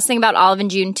 The best thing about Olive &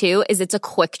 June too is it's a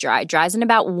quick dry. Dries in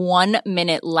about 1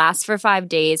 minute, lasts for 5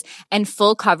 days, and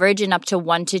full coverage in up to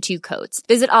 1 to 2 coats.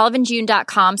 Visit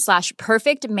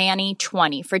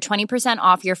oliveandjune.com/perfectmani20 for 20%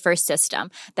 off your first system.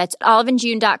 That's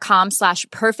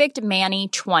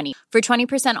oliveandjune.com/perfectmani20 for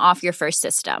 20% off your first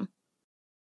system.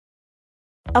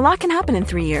 A lot can happen in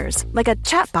 3 years, like a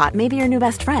chatbot may be your new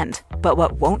best friend. But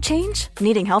what won't change?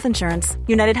 Needing health insurance.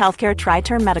 United Healthcare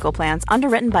Tri-Term Medical Plans,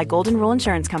 underwritten by Golden Rule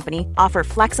Insurance Company, offer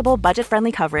flexible,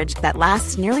 budget-friendly coverage that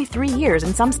lasts nearly 3 years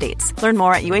in some states. Learn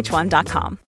more at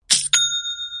uh1.com.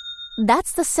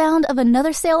 That's the sound of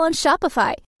another sale on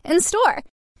Shopify in store.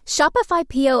 Shopify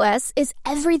POS is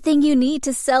everything you need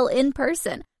to sell in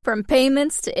person. From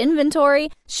payments to inventory,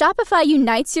 Shopify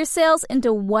unites your sales into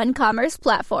one commerce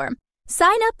platform.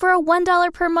 Sign up for a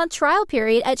 $1 per month trial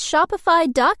period at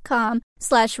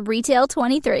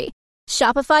shopify.com/retail23.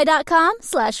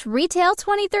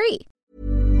 Shopify.com/retail23.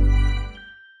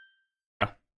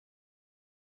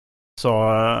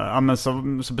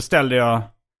 Så beställde jag.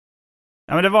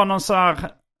 Ja, men det var någon så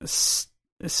här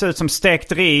ser ut som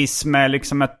stekt ris med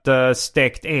liksom ett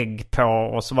stekt ägg på,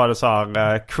 och så var det så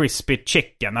här crispy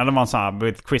chicken, eller var så här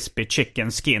with crispy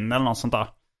chicken skin eller något sånt där.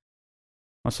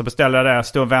 Och så beställde jag det,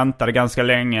 stod och väntade ganska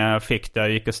länge, fick det,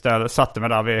 gick och satte mig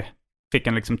där fick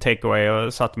en liksom takeaway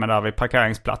och satte mig där vid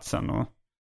parkeringsplatsen och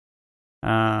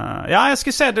jag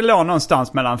skulle säga det låg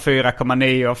någonstans mellan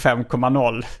 4,9 och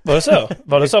 5,0 Var det så?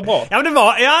 Var det så bra? Ja, det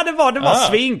var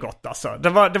svingott alltså. Det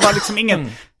var liksom ingen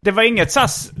det var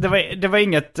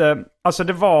inget alltså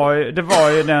det var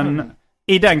ju den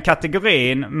i den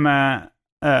kategorin med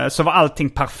så var allting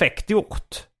perfekt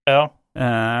gjort. Ja.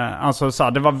 Alltså så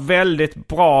här, det var väldigt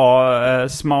bra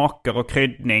smaker och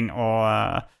kryddning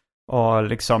och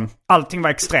liksom allting var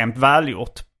extremt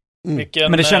välgjort.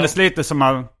 Men det kändes lite som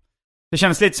att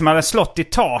jag hade slått i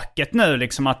taket nu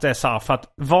liksom, att det är så här, för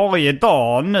att varje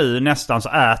dag nu nästan så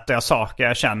äter jag saker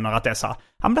jag känner att det är så här,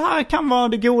 ja, men det här kan vara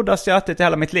det godaste jag ätit i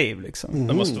hela mitt liv liksom.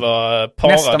 Det måste vara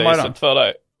paradiset för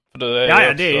dig. För du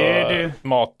är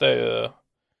mat är ju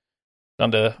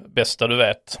bland det bästa du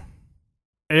vet.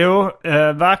 Jo,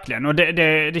 verkligen. Och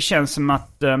det känns som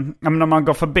att när man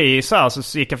går förbi så här,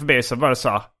 så gick jag förbi så var det så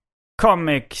här,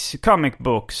 comic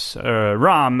books,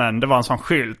 ramen, det var en sån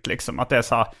skylt liksom, att det är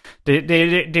så här, det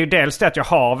är ju dels det att jag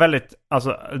har väldigt,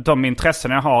 alltså de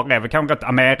intressen jag har är väl kanske rätt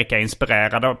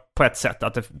Amerika-inspirerade på ett sätt,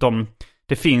 att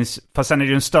det finns, fast sen är det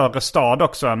ju en större stad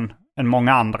också än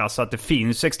många andra, så att det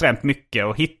finns extremt mycket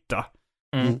att hitta.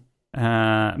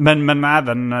 Men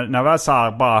även när jag var så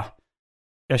här bara,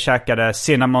 jag käkade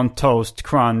cinnamon toast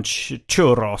crunch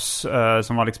churros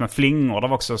som var liksom en flingor. Det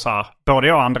var också så här, både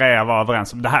jag och Andrea var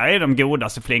överens om det här är de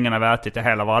godaste flingorna vi ätit i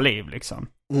hela våra liv liksom.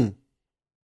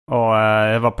 Och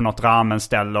jag var på något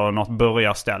ramenställe och något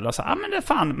burgarställe och så men det är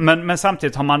fan. Men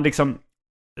samtidigt har man liksom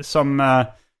som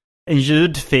en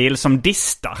ljudfil som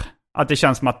distar. Att det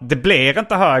känns som att det blir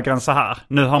inte högre än så här.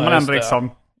 Nu har man ändå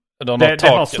liksom det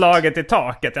har slagit i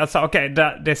taket. Alltså okej,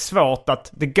 det är svårt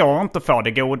att det går inte att få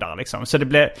det godare liksom. Så det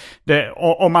blir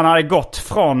om man hade gått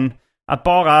från att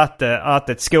bara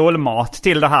äta ett skolmat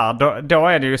till det här, då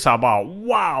är det ju så här bara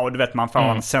wow, du vet, man får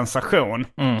en sensation.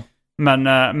 Men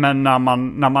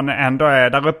när man ändå är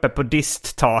där uppe på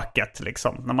disttaket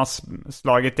liksom, när man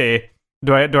slagit i,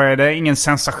 då är det ingen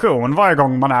sensation varje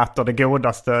gång man äter det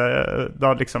godaste.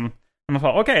 Då liksom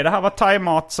okej, det här var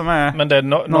thai-mat som är, men det är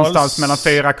någonstans mellan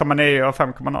 4,9 och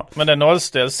 5,0. Men det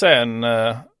nollställs sen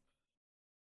mer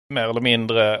eller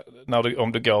mindre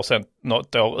om du går sen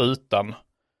något år utan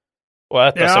och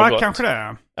äta så gott. Ja, kanske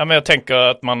det. Ja, men jag tänker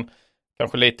att man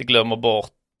kanske lite glömmer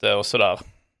bort det och sådär.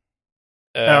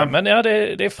 Men ja,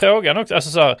 det är frågan också. Alltså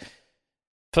så här,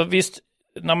 för visst,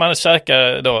 när man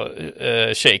käkar då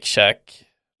Shake Shack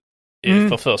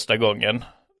för första gången.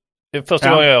 Första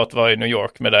gången jag åt var i New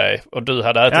York med dig och du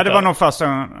hade ätit. Ja, det var nog första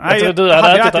gången. Jag tror du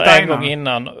hade ätit det en gång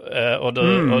innan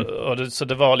så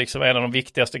det var liksom en av de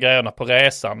viktigaste grejerna på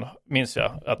resan, minns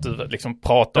jag, att du liksom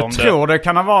pratade om det. Jag tror det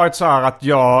kan ha varit så här att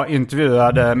jag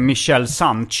intervjuade Michel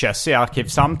Sanchez i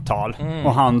Arkivsamtal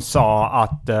och han sa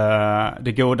att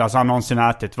det godaste han någonsin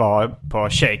ätit var på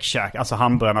Shake Shack, alltså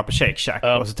hamburgarna på Shake Shack.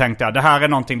 Och så tänkte jag, det här är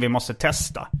någonting vi måste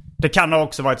testa. Det kan ha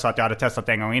också varit så att jag hade testat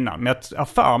en gång innan. Men jag har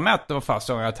för mig att det var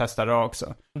första gången jag testade det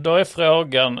också. Då är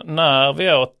frågan, när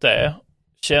vi åt det,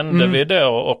 kände vi då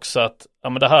också att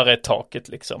men det här är taket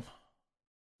liksom?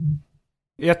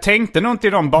 Jag tänkte nog inte i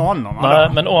de banorna. Nej,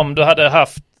 men om du hade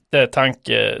haft det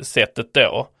tankesättet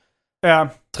då, Ja.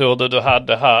 Tror du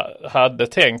hade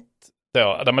tänkt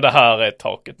då, men det här är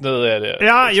taket, nu är det...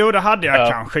 Ja, jo det hade jag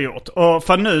kanske gjort. Och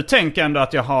för nu tänker jag ändå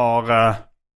att jag har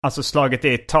alltså slagit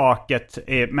i taket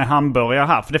med hamburgare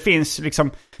här. För det finns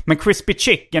liksom, men crispy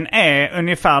chicken är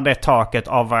ungefär det taket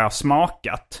av vad jag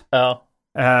smakat. Ja.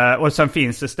 Och sen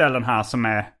finns det ställen här som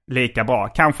är lika bra.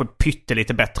 Kanske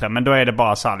pyttelite bättre, men då är det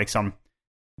bara så här liksom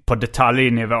på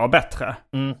detaljnivå bättre.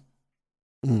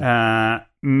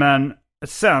 Men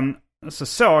sen så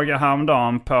såg jag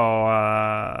häromdagen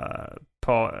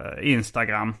på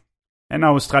Instagram en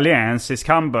australiensisk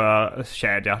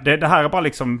hamburgerkedja. Det här är bara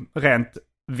liksom rent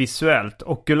visuellt,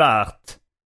 okulärt.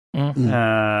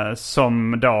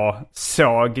 Som då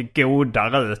såg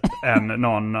godare ut än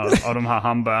någon av de här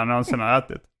hamburgarna någonsin har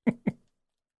ätit.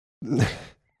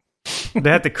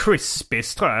 Det heter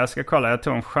Crispis tror jag. Jag ska kolla, jag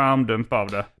tog en skärmdump av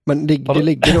det. Men det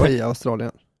ligger då i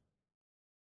Australien?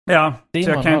 Ja, så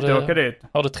jag kan inte åka dit.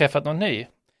 Har du träffat någon ny?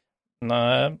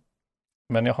 Nej,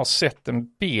 men jag har sett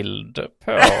en bild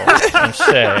på en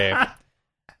tjej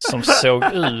som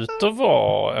såg ut att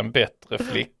vara en bättre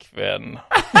flickvän.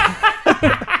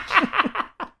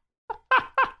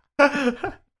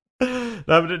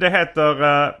 Det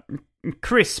heter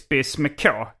Crispis med K.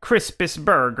 Crispis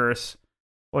Burgers.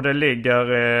 Och det ligger...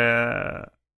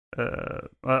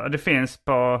 det finns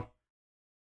på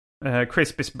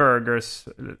Crispis Burgers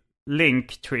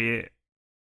Linktree.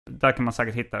 Där kan man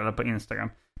säkert hitta det på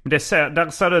Instagram. Men där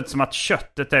ser det ut som att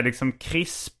köttet är liksom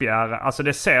krispigare. Alltså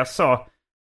det ser så...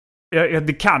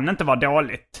 det kan inte vara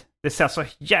dåligt. Det ser så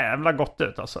jävla gott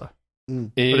ut alltså. Och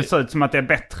det ser ut som att det är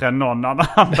bättre än någon annan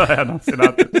hamburgare.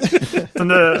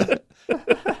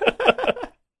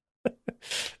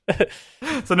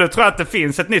 Så nu tror jag att det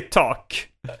finns ett nytt tak.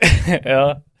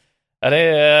 Ja, det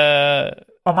är...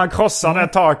 Om man krossar det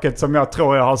taket som jag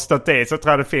tror jag har stött i, så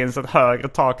tror jag det finns ett högre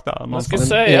tak där. Man ska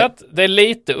säga att det är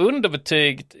lite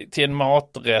underbetyg till en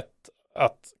maträtt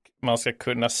att man ska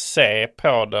kunna se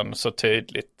på den så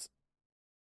tydligt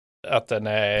att den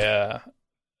är...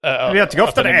 jag tycker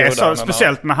ofta det är så,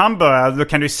 speciellt med hamburgare, då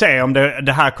kan du se om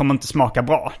det här kommer inte smaka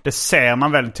bra. Det ser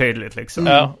man väldigt tydligt liksom.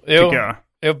 Ja,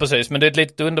 jo, precis. Men det är ett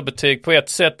litet underbetyg på ett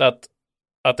sätt att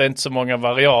det är inte så många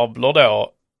variabler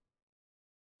då.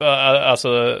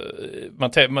 Alltså,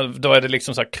 då är det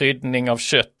liksom så här, kryddning av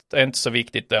kött är inte så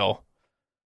viktigt då.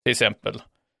 Till exempel.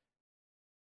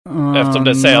 Eftersom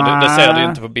det ser du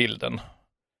inte på bilden.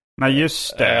 Nej,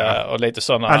 just det. Och lite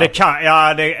sådana... det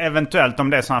är eventuellt om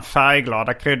det är sådana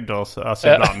färgglada kryddor. Alltså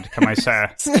ibland kan man ju säga...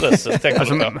 Strössel, tänker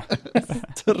du på.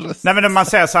 Nej, men när man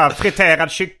säger så här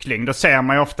friterad kyckling, då ser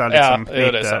man ju ofta liksom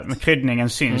lite... kryddningen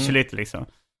syns ju lite liksom.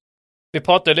 Vi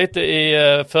pratade lite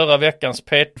i förra veckans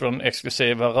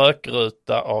Patreon-exklusiva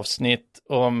rökruta-avsnitt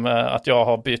om att jag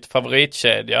har bytt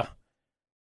favoritkedja.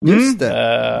 Just det.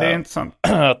 Det är intressant.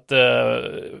 Att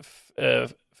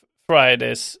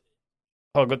Fridays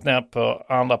har gått ner på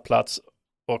andra plats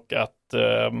och att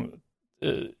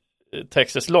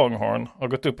Texas Longhorn har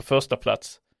gått upp på första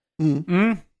plats.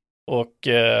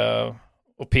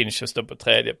 Och Pinchos står på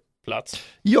tredje plats.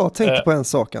 Jag tänkte på en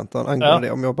sak, Anton, angående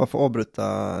det, om jag bara får avbryta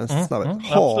en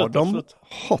snabbhet. Har de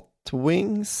Hot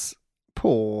Wings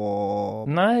på...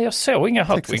 Nej, jag såg inga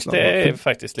Hot Wings. Det är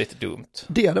faktiskt lite dumt.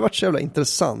 Det hade varit så jävla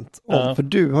intressant. För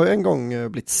du har ju en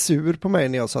gång blivit sur på mig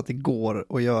när jag sa att det går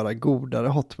att göra godare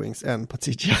Hot Wings än på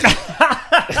TGI.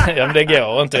 Ja, men det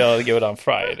går inte att göra godare än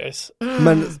Fridays.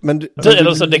 Men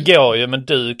det går ju, men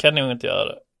du kan nog inte göra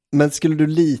det. Men skulle du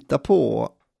lita på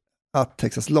att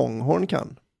Texas Longhorn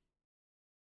kan?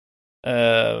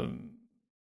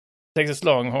 Texas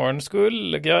Longhorn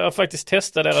jag faktiskt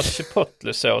testa deras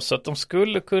chipotle-sås så att de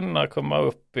skulle kunna komma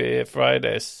upp i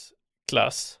Fridays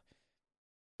klass.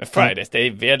 Men Fridays, det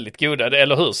är väldigt goda.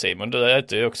 Eller hur, Simon? Du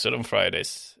äter ju också de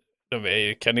Fridays. De är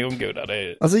ju kanongoda.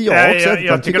 Alltså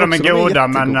jag tycker de är goda,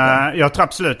 men jag tror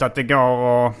absolut att det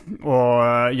går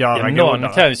att göra goda.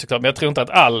 Någon kan ju såklart, men jag tror inte att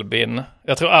Albin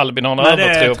har en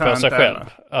övertro på sig själv.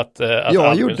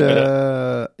 Jag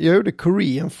gjorde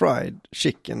Korean fried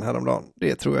chicken häromdagen.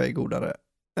 Det tror jag är godare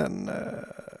än...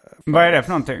 Vad är det för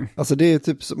någonting? Alltså det är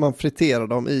typ som man friterar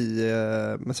dem i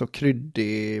med så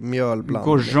kryddig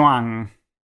mjölblandning. Goujouang.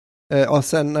 Ja,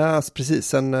 precis.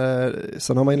 Sen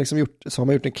har man liksom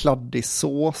gjort en kladdig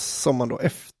sås som man då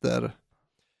efter...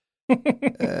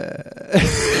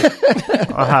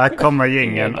 Och här kommer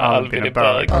jingeln. Albin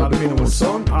Berg. Albin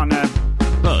Olsson. Han är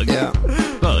bög.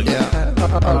 Bög.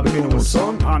 Albin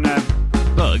Olsson. Han är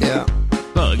bög.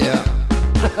 Bög.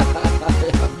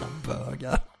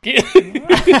 Bögar.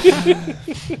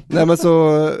 Nej, men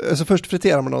så först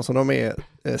friterar man dem som de är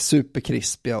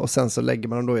superkrispiga och sen så lägger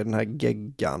man dem då i den här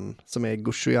geggan som är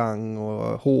gochujang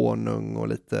och honung och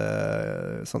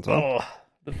lite sånt.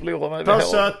 Du förlorar mig. För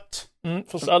sött.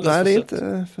 Nej, det är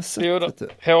inte för sött.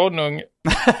 Honung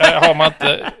har man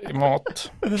inte i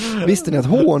mat. Visste ni att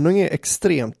honung är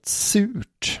extremt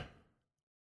surt?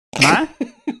 Nej.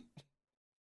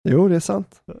 Jo, det är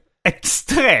sant.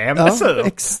 Extremt sur?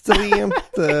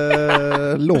 Extremt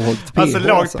lågt pH. Alltså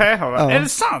lågt pH, ja. Är det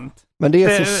sant? Men det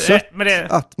är så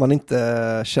sött att man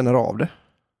inte känner av det.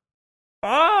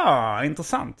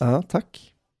 Intressant. Ja,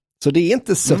 tack. Så det är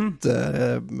inte sött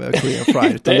Korean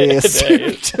fried, utan det är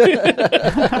surt.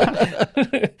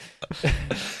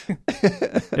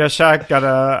 Jag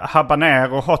käkade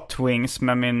habanero hot wings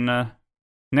med min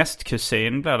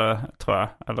nästkusin, blev det, tror jag.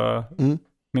 Eller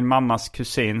min mammas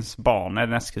kusins barn är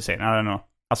nästkusin.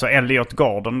 Alltså Elliot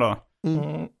Gordon då.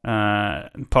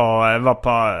 Var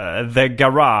på The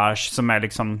Garage, som är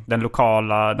liksom den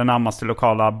närmaste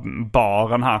lokala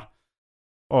baren här.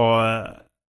 Och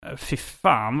fy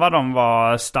fan vad de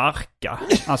var starka.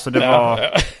 Alltså det var...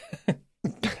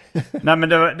 Nej, men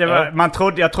det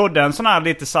var... Jag trodde en sån här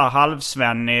lite så här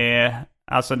halvsvennig...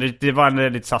 Alltså det var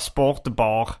en lite så här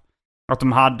sportbar. Att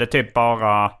de hade typ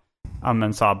bara...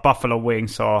 så här buffalo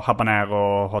wings och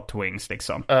habanero hot wings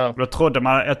liksom. Då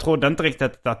jag trodde inte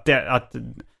riktigt att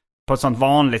på ett sånt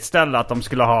vanligt ställe att de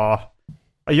skulle ha...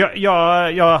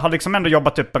 Jag har liksom ändå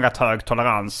jobbat upp en rätt hög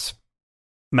tolerans.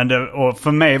 Men och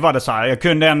för mig var det så här, jag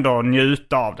kunde ändå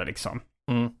njuta av det liksom.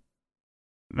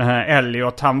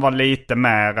 Elliot, han var lite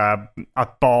mer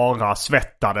att bara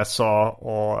svettades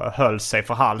och höll sig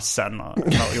för halsen och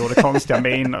gjorde konstiga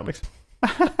miner liksom.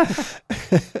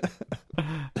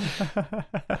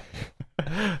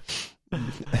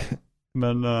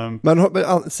 Men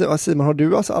Simon, har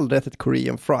du alltså aldrig ätit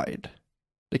Korean fried?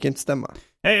 Det kan inte stämma.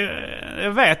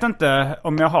 Jag vet inte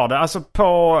om jag har det. Alltså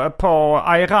på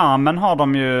Airamen har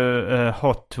de ju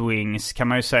hot wings, kan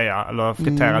man ju säga. Eller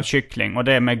friterad kyckling. Och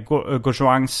det är med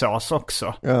gochujang-sås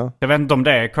också. Ja. Jag vet inte om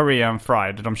det är Korean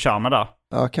fried de kör med där.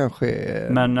 Ja, kanske.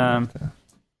 Men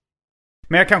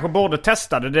jag kanske borde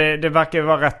testa det. Det verkar ju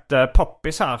vara rätt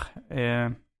poppis här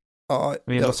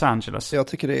i Los Angeles. Jag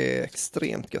tycker det är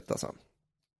extremt gött alltså.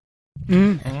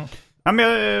 Ja, men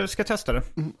jag ska testa det.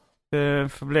 Det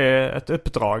får bli ett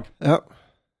uppdrag. Ja.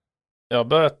 Jag har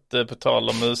börjat, på tal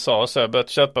om USA, så jag har börjat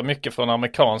köpa mycket från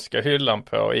amerikanska hyllan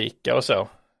på Ica och så.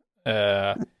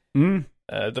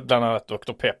 Bland annat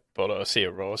Dr. Pepper och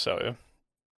Zero och så ju.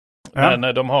 Ja.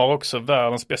 Men de har också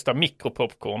världens bästa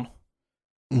mikropopcorn.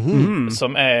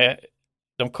 Som är,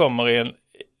 de kommer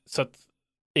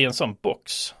i en sån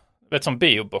box. Vet, som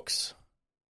biobox.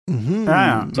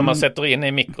 Som man sätter in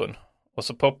i mikron. Och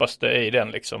så poppas det i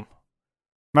den liksom.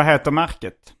 Vad heter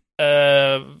märket?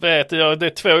 Vet jag, det är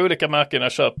 2 olika märken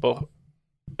jag köper.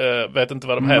 Vet inte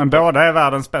vad de heter. Men båda är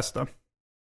världens bästa.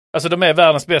 Alltså de är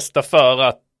världens bästa för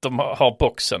att de har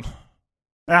boxen.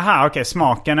 Jaha, okej.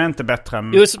 Smaken är inte bättre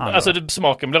än alltså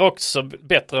smaken blir också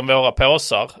bättre än våra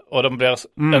påsar. Och de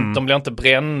blir inte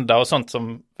brända och sånt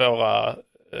som våra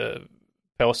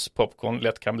påspopcorn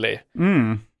lätt kan bli.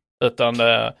 Utan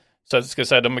så jag ska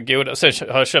säga de är goda. Sen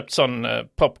har jag köpt sån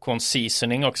popcorn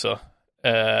seasoning också.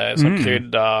 Som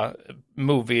krydda,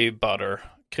 movie butter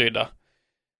krydda.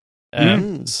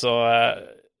 Så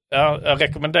jag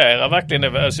rekommenderar verkligen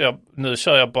det. Alltså nu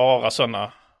kör jag bara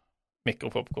sådana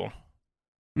mikropopcorn.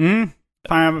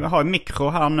 Fan, jag har en mikro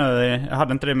här nu. Jag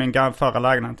hade inte det i min förra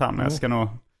lägenhet här, men jag ska nog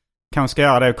kanske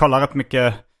göra det. Jag kollar rätt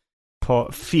mycket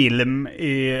på film.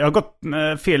 Jag har gått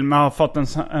film. Jag har fått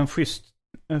en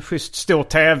schysst stor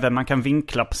tv man kan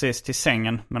vinkla precis till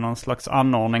sängen med någon slags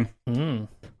anordning.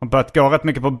 Och börjat gå rätt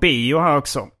mycket på bio här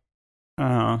också.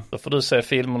 Då får du se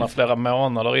filmerna flera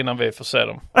månader innan vi får se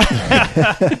dem.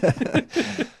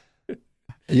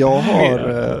 Jag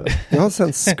har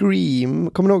sen Scream.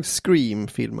 Kommer du ihåg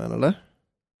Scream-filmen, eller?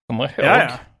 Kommer jag ihåg?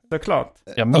 Ja, det är klart.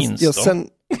 Jag minns dem.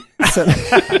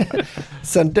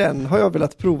 Sen den har jag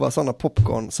velat prova sådana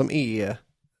popcorn som är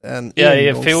en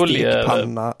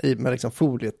stekpanna med liksom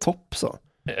folietopp så.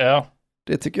 Ja.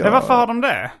 Det tycker jag. Men varför har de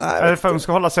det? Är det för att de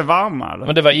ska hålla sig varma? Eller?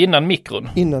 Men det var innan mikron.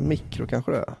 Innan mikro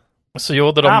kanske det. Så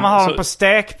gjorde de... man har dem på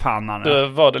stekpannan. Då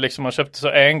var det liksom, man köpte så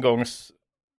engångs...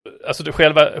 Alltså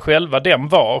själva den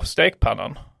var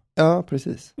stekpannan. Ja,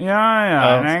 precis. Ja,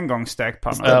 en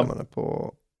engångsstekpanna. Ställer man det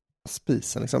på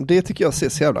spisen liksom. Det tycker jag ser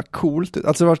så jävla coolt ut.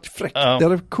 Alltså det har varit fräckt. Det hade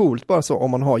varit coolt bara så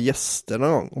om man har gäster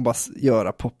någon gång och bara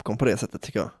göra popcorn på det sättet,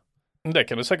 tycker jag. Det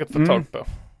kan du säkert få tag på.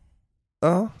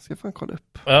 Ja, ska jag fan kolla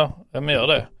upp. Ja, men gör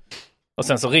det. Och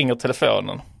sen så ringer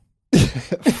telefonen.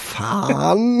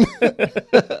 Fan!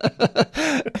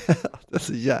 Det är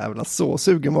så jävla så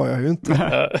sugen var jag ju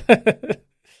inte.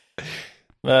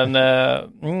 Men,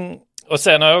 och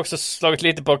sen har jag också slagit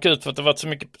lite bakut för att det varit så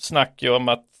mycket snack om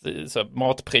att så,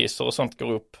 matpriser och sånt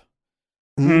går upp.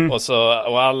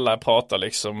 Och alla pratar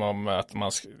liksom om att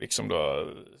man liksom då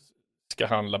ska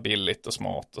handla billigt och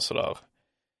smart och sådär.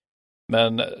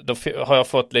 Men då har jag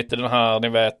fått lite den här, ni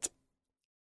vet,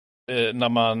 när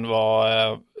man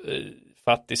var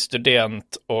fattig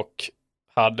student och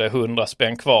hade 100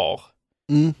 spänn kvar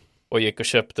och gick och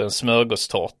köpte en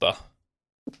smörgåstårta.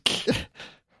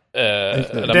 Det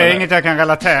är inget jag kan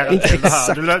relatera till det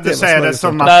här. Du säger det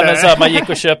som att... Nej, men så här, man gick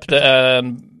och köpte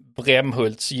en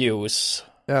Brämhults juice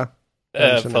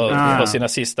för sina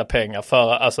sista pengar.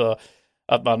 För alltså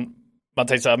att man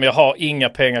tänkte så här, men jag har inga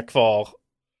pengar kvar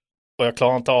och jag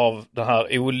klarar inte av den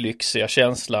här olyxiga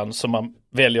känslan som man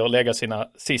väljer att lägga sina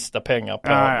sista pengar på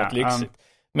något lyxigt.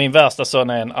 Min värsta sån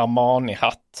är en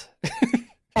Armani-hatt.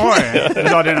 Oj,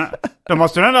 då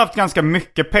måste du ha haft ganska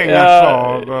mycket pengar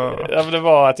kvar. Ja, men det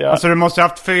var att jag... Alltså du måste ha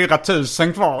haft 4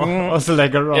 000 kvar och så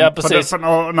lägger du dem på det.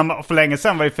 Och för länge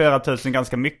sedan var ju 4 000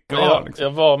 ganska mycket.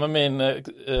 Jag var med min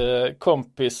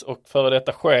kompis och före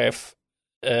detta chef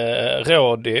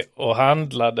Rådi och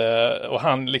handlade, och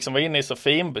han liksom var inne i så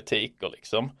finbutiker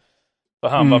liksom. För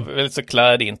han var väldigt så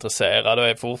klädintresserad och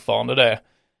är fortfarande det.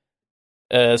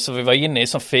 Så vi var inne i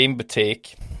sån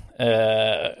finbutik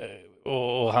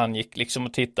och han gick liksom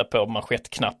och tittade på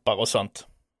manschettknappar och sånt.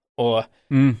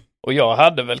 Och jag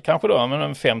hade väl kanske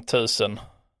då 5 000.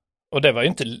 Och det var ju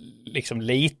inte liksom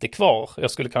lite kvar.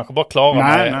 Jag skulle kanske bara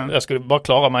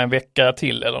klara mig en vecka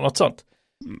till eller något sånt.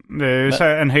 Det är ju så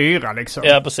en hyra liksom.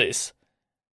 Ja, precis.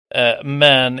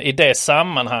 Men i det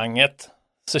sammanhanget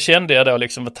så kände jag då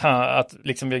liksom att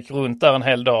liksom jag gick runt där en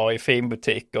hel dag i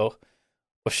finbutiker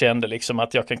och kände liksom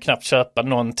att jag kan knappt köpa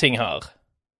någonting här.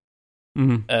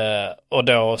 Och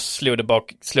då slog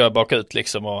jag bakut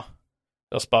liksom, och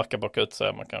jag sparkar bakut,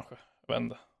 säger man kanske. Jag vet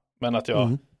inte. Men att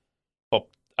jag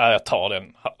tar den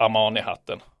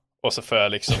Armani-hatten och så får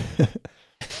jag liksom...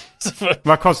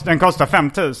 Den kostar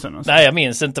 5 000? Nej, jag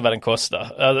minns inte vad den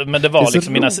kostar. Men det var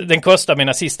liksom den kostar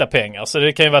mina sista pengar. Så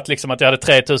det kan ju vara liksom att jag hade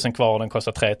 3 000 kvar och den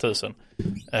kostar 3 000.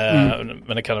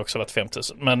 Men det kan också vara 5 000.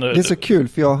 Men, det är så kul,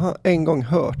 för jag har en gång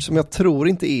hört, som jag tror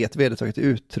inte är ett vedertaget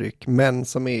uttryck, men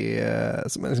som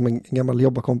liksom en gammal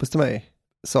jobbarkompis till mig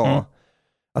sa,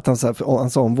 att han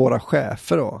sa om våra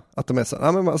chefer då, att de är så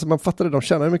här, men alltså man fattar det, de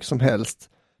tjänar hur mycket som helst,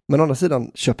 men å andra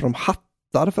sidan köper de hattar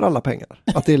för alla pengar.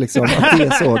 Att det är liksom, att det är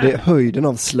så, det är höjden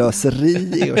av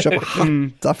slöseri att köpa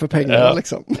hattar för pengarna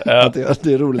liksom. Att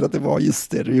det är roligt att det var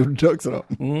just det du gjorde också då.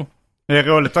 Det är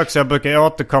roligt också, jag brukar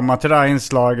återkomma till det här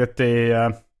inslaget i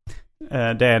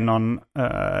det är någon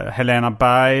Helena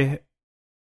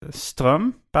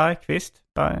Bergqvist,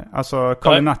 alltså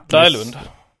Colin Nutley. Berglund.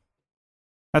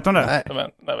 Vet hon det? Nej.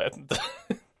 Men, jag vet inte.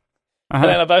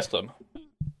 Helena Bergström.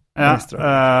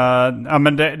 Ja,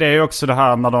 men det är ju också det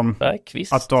här när de...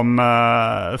 Bergqvist. Att de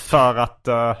för att...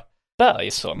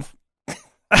 Bergson.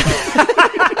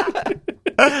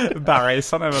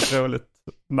 Bergson är väl ett roligt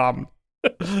namn.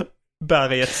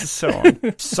 Bergets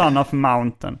son. Son of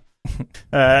Mountain.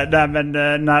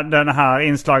 När den här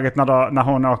inslaget när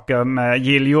hon åker med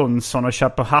Jill Johnson och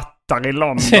köper hattar i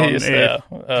London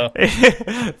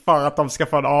för att de ska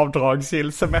få en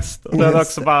avdragsgill semester. Det är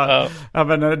också bara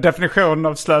definitionen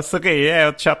av slöseri är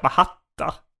att köpa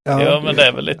hattar. Ja, men det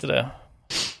är väl lite det.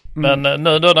 Men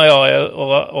nu då när jag är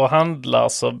och handlar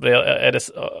så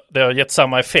det har gett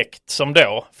samma effekt som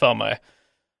då för mig.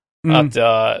 Att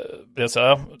jag blir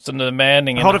så nu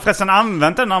meningen... Har du förresten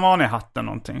använt den Armani-hatten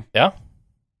någonting? Ja.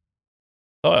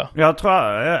 Ja. Jag tror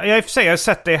jag i och för sig har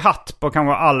sett det i hatt på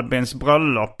kanske Albins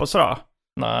bröllop och sådär.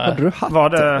 Nej. Hade du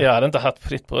hatt? Jag hade inte hatt på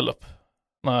ditt bröllop.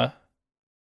 Nej.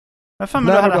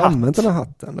 När har du använt den här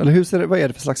hatten? Eller vad är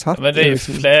det för slags hatt? Men det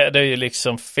är ju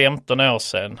liksom 15 år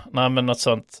sedan. Nej, men något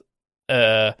sånt.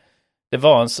 Det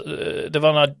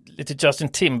var lite Justin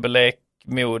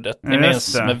Timberlake-modet. Ni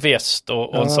minns med väst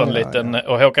och en sån liten...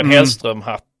 Och Håkan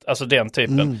Hellström-hatt. Alltså den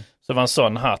typen. Så det var en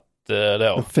sån hatt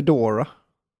då. En fedora.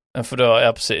 En fedora,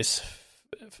 ja precis.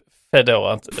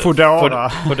 Fedora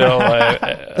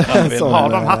har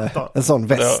de hattar. En sån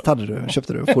väst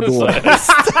köpte du.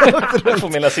 Fedora-väst. På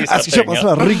mina sista jag ska köpa en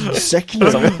sån här ryggsäck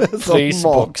nu. Som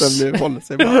maten håller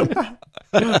sig ibland.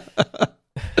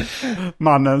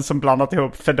 Mannen som blandat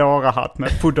ihop fedora-hatt med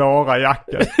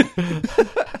fedora-jacka.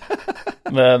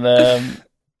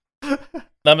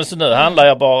 Men så nu handlar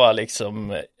jag bara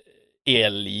liksom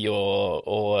älg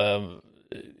och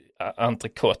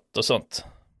entrecote och sånt.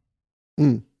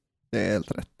 Det är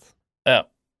helt rätt. Ja.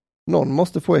 Någon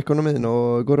måste få ekonomin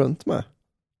att gå runt med.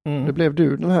 Det blev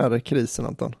du den här krisen,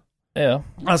 Anton. Ja.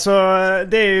 Alltså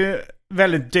det är ju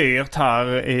väldigt dyrt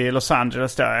här i Los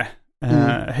Angeles där.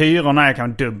 Hyrorna är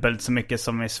kanske dubbelt så mycket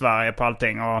som i Sverige på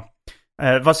allting. Och,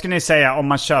 vad skulle ni säga om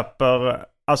man köper,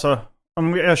 alltså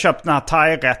om jag köpt den här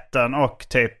thai-rätten och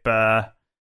typ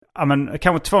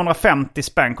kanske 250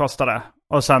 spänn kostar det.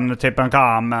 Och sen typ en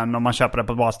ramen, om man köper det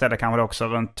på ett bra ställe kanske det också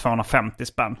runt 250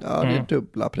 spänn. Ja, det är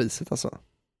dubbla priset alltså.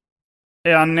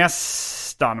 Ja,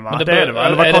 nästan va? Men det är det va?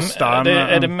 Eller vad kostar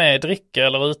är det med dricka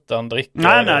eller utan dricka?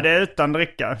 Nej, det är utan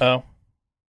dricka. Ja.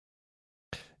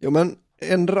 Jo, men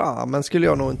en ramen skulle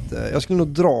jag nog inte... Jag skulle nog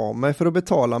dra mig för att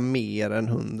betala mer än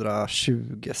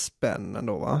 120 spänn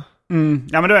ändå, va?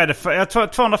 Ja, men då är det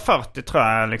 240 tror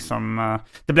jag liksom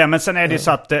det blir. Men sen är det ju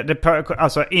så att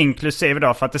alltså inklusive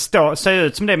då, för att det ser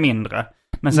ut som det är mindre.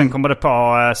 Men sen kommer det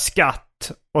på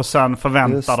skatt och sen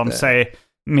förväntar de sig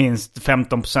minst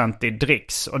 15% i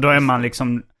dricks. Och då är man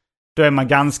liksom, då är man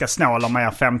ganska snål om man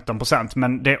gör 15%.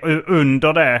 Men det,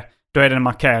 under det, då är det en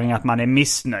markering att man är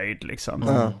missnöjd liksom.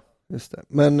 Ja, just det.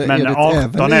 Men är det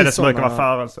 18 är det som brukar vara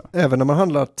förelse. Även när man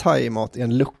handlar thai-mat i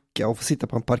en lucka och får sitta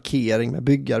på en parkering med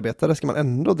byggarbetare, ska man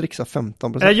ändå dricksa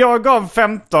 15%? Jag gav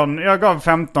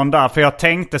 15 där, för jag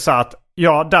tänkte så att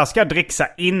där ska jag dricksa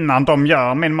innan de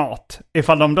gör min mat.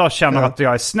 Ifall de då känner att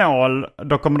jag är snål,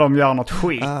 då kommer de göra något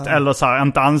skit. Eller så här,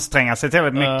 inte anstränga sig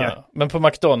tillräckligt mycket. Men på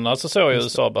McDonald's så i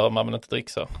USA behöver man inte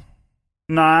dricksa.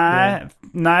 Nej,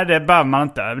 det behöver man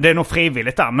inte. Det är nog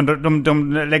frivilligt där. Men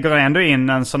de lägger ändå in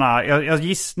en sån här... Jag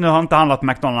nu har jag inte handlat på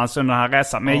McDonald's under den här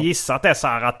resan. Men jag gissar att det är så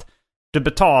här att du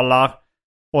betalar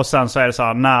och sen så är det så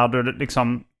här när du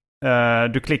liksom...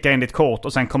 du klickar in ditt kort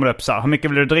och sen kommer det upp så här: hur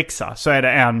mycket vill du dricksa? Så är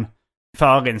det en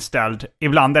förinställd.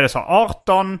 Ibland är det så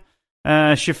 18,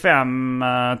 25,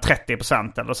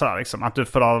 30% eller så där, liksom. Att du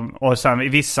får, och sen i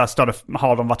vissa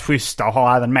har de varit schyssta och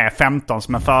har även med 15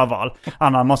 som en förval.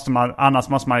 Annars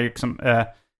måste man liksom,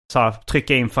 så här,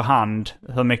 trycka in för hand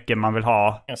hur mycket man vill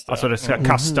ha. Alltså det ska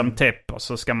custom tip, och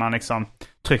så ska man liksom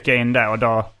trycka in det, och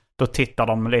då tittar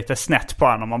de lite snett på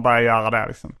en om man börjar göra det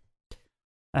liksom.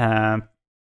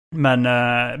 Men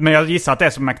jag gissar att det är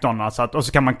som McDonald's, och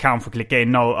så kan man kanske klicka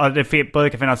in det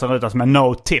brukar finnas en ruta som är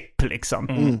no tip liksom.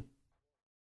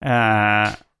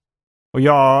 Och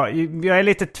jag är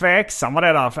lite tveksam vad det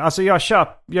är där. Alltså jag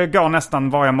går nästan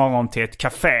varje morgon till ett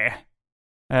café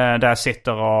där jag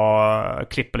sitter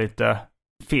och klipper lite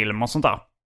film och sånt där.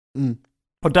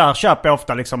 Och där köper jag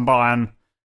ofta liksom bara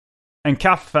en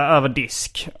kaffe över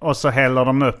disk, och så häller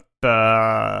de upp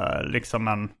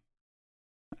liksom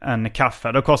en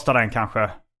kaffe. Då kostar den kanske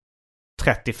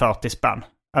 30-40 spänn.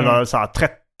 Eller så här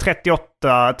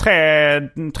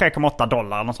 3,8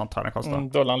 dollar eller något sånt tror jag det kostar.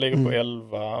 Dollarn ligger på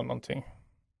 11 någonting.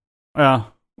 Ja,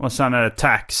 och sen är det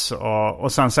tax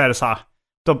och sen så är det så här,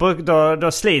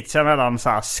 då slits jag mellan så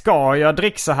här: ska jag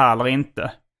dricksa här eller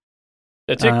inte?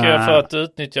 Det tycker jag, för att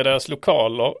utnyttja deras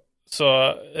lokaler så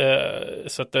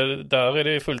att där är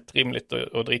det fullt rimligt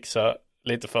att dricksa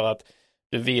lite, för att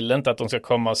du vill inte att de ska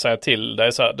komma och säga till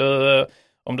dig så här: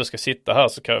 om du ska sitta här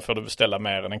så får du beställa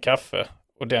mer än en kaffe.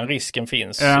 Och den risken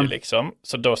finns ju liksom.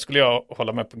 Så då skulle jag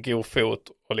hålla mig på god fot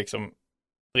och liksom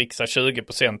dricksa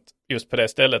 20% just på det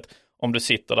stället om du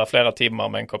sitter där flera timmar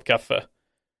med en kopp kaffe.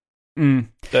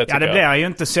 Det blir ju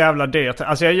inte så jävla dyrt.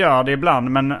 Alltså jag gör det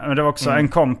ibland, men det var också en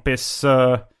kompis,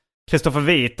 Kristoffer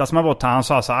Vita, som har bott här. Han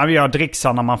sa så här: jag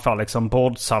dricksar när man får liksom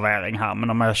bordservering här, men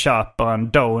om jag köper en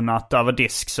donut över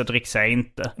disk så dricksar jag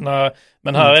inte. Nej,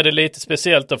 men här är det lite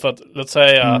speciellt då, för att låt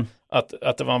säga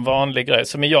att det var en vanlig grej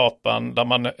som i Japan, där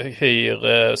man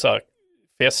hyr så här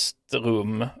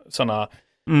festrum, såna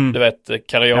du vet,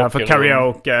 karaoke. Ja, för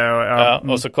karaoke.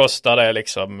 Och så kostar det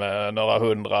liksom några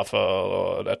hundra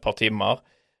för ett par timmar.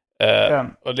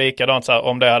 Och likadant så här,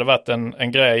 om det hade varit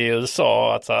en grej i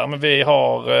USA att så här, men vi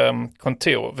har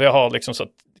kontor, vi har liksom så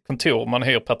kontor man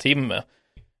hyr per timme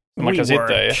som man kan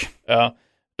sitta i. Ja,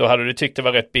 då hade du tyckt det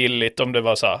var rätt billigt om det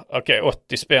var så här: okej,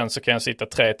 80 spänn så kan jag sitta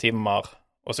 3 timmar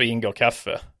och så ingår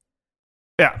kaffe.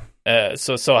 Ja.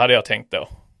 Så hade jag tänkt då.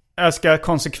 Jag ska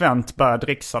konsekvent börja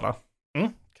dricksa där.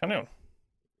 Kanon.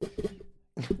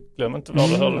 Glöm inte var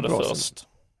du hörde det först.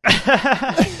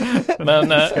 Men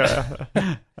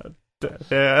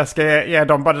jag ska ge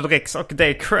dem både dricks och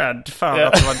dig cred för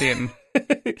att det var din.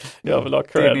 Jag vill ha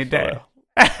cred din idé.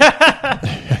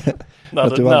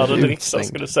 När du dricksar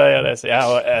skulle du säga det. Så,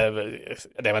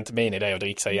 det var inte min idé att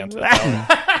dricksa egentligen.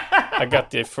 I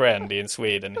got a friend in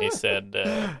Sweden. He said...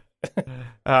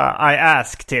 I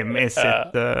asked him, is it...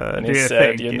 and do he you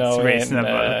said, think it's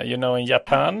reasonable? In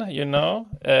Japan,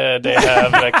 they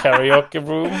have a karaoke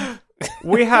room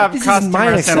We have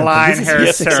customers in line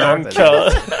here, sir.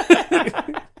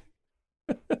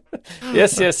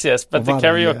 Yes. But the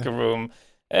karaoke room,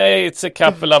 it's a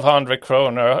couple of 100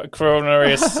 kronor. Kronor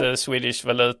is Swedish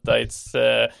valuta. It's,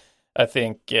 I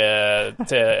think, 11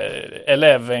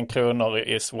 kronor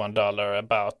is $1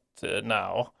 about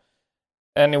now.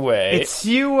 Anyway. It's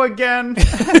you again.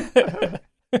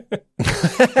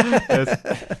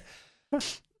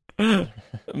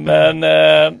 Men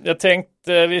jag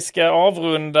tänkte vi ska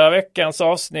avrunda veckans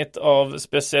avsnitt av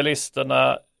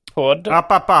Specialisterna podd.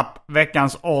 App.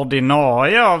 Veckans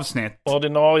ordinarie avsnitt.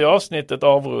 Ordinarie avsnittet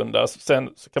avrundas. Sen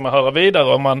så kan man höra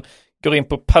vidare om man går in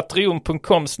på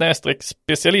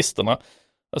patreon.com/specialisterna.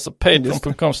 Alltså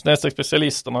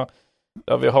patreon.com/specialisterna.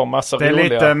 Där vi har massa roliga... Det är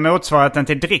lite motsvarigheten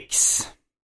till Dricks.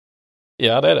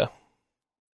 Ja, det är det.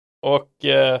 Och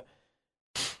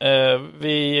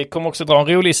vi kommer också dra en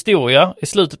rolig historia i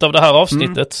slutet av det här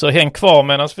avsnittet. Så häng kvar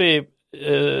medan vi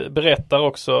berättar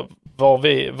också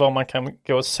var man kan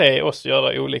gå och se oss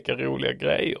göra olika roliga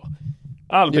grejer.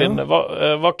 Albin,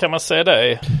 vad kan man säga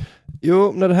dig?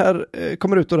 Jo, när det här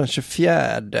kommer ut då den 24.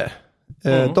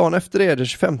 Dagen efter det, den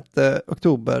 25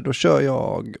 oktober, då kör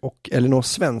jag och Elinor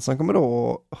Svensson kommer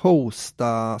då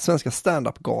hosta Svenska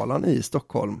Stand-Up-galan i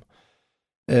Stockholm.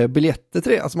 Biljetter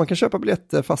till det, alltså man kan köpa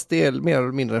biljetter fast det är mer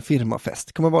eller mindre en firmafest.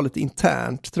 Det kommer vara lite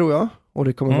internt tror jag. Och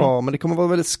det kommer vara, men det kommer vara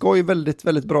väldigt skoj, väldigt,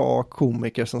 väldigt bra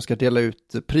komiker som ska dela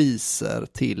ut priser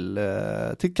till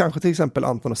kanske till exempel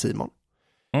Anton och Simon.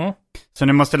 Så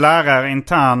ni måste lära er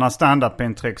interna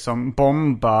stand-up-intryck som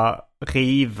bomba,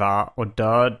 riva och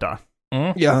döda.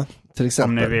 Ja, till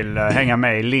exempel. Om ni vill hänga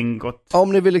med i lingot.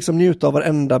 Om ni vill liksom njuta av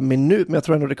varenda minut, men jag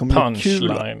tror ändå det kommer bli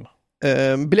kul.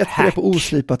 Biljetter är på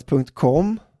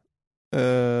oslipat.com.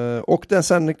 Och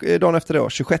sen dagen efter då,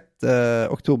 26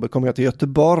 oktober, kommer jag till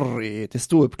Göteborg till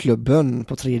ståuppklubben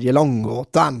på 3:e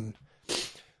Långgatan.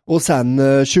 Och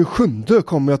sen 27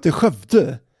 kommer jag till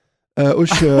Skövde och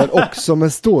kör också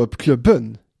med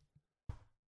ståuppklubben.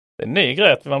 Det är en ny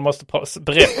grej att man måste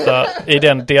berätta i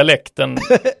den dialekten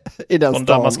i den om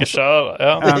där man ska köra.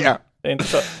 Ja. Det är inte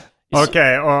så.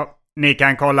 Okej, och ni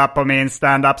kan kolla på min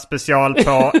stand-up special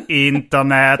på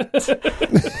internet.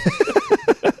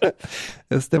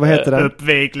 Just det, vad heter det?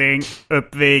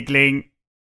 Uppvigling.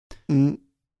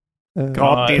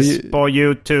 Gratis på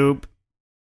YouTube.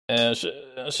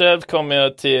 Själv kommer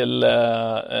jag till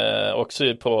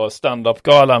också på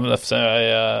stand-up-galan eftersom jag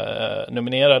är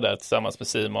nominerad ttillsammans med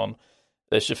Simon.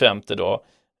 Det är 25 då.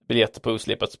 Biljetter på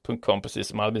oslipat.com, precis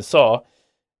som Albin sa.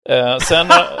 Sen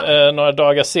några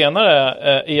dagar senare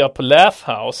är jag på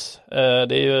Laugh House.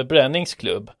 Det är ju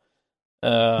bränningsklubb.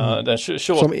 Den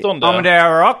 28. Ja, men det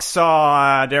är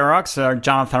också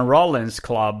Jonathan Rollins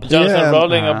Club. Jonathan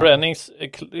Rolling och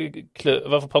Bränningsklubb.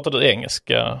 Varför pratar du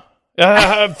engelska? Ja,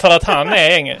 för att han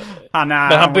är engelsk. Men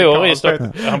han bor i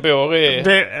Stockholm. Han bor i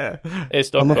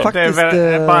Stockholm.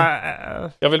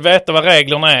 Jag vill veta vad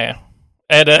reglerna är.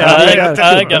 Är det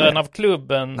ägaren av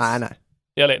klubben? Nej.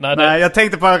 Nej, jag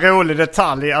tänkte på en rolig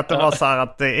detalj att det var så här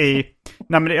att det är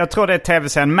jag tror det är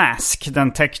tv-serien Mask,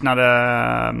 den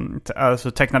tecknade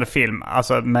film,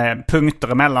 alltså med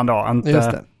punkter emellan då,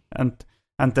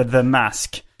 inte The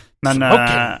Mask. Men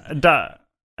där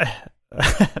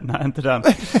nej, inte den.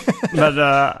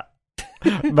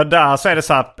 Men där så är det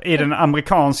så att i den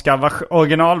amerikanska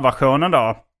originalversionen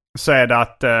då så är det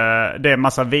att det är en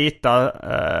massa vita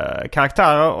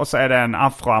karaktärer och så är det en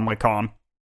afroamerikan.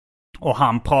 Och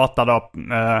han pratar då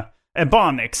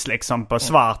ebonics liksom på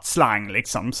svart slang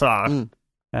liksom så här.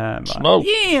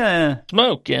 Smoking.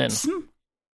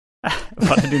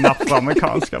 Vad är din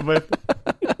afroamerikanska?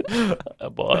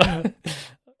 Jag bara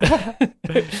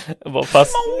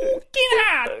fast smoking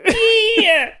hot.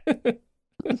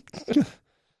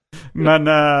 Men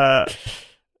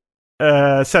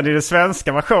sen i den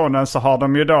svenska versionen så har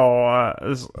de ju då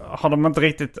har de inte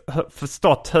riktigt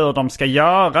förstått hur de ska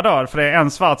göra då. För det är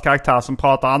en svart karaktär som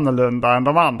pratar annorlunda än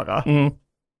de andra.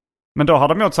 Men då har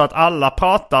de gjort så att alla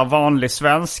pratar vanlig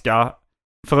svenska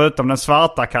förutom den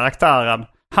svarta karaktären.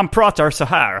 Han pratar så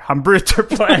här. Han bryter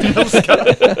på engelska.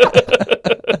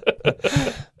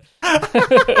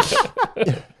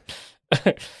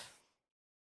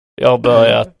 Jag har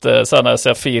börjat så när jag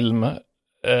ser film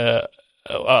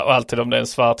och alltid om det är en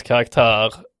svart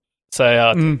karaktär säga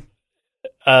att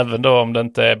även då om det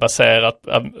inte är baserat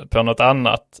på något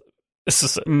annat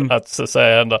så säger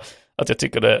jag ändå att jag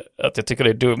tycker det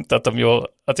är dumt att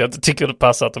att jag inte tycker det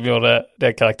passar att de gjorde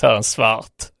den karaktären svart.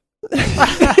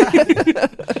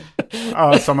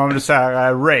 Ja, som om du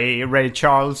säger Ray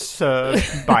Charles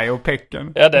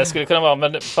biopicen. Ja, det skulle kunna vara,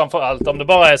 men framförallt om det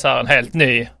bara är så här en helt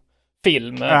ny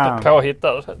film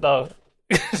påhittad där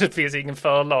det finns ingen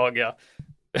förlaga.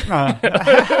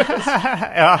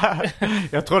 Ja,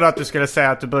 jag trodde att du skulle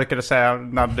säga att du brukade säga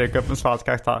när det dyker upp en svart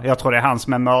karaktär. Jag tror det är han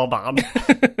som är mördaren.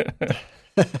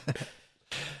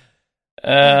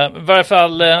 I varje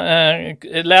fall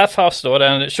Laugh House då,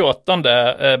 den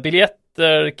 28.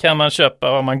 Biljetter kan man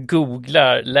köpa om man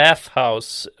googlar Laugh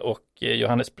House och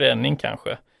Johannes Bränning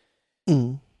kanske.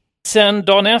 Sen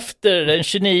dagen efter, den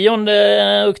 29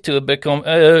 oktober kom...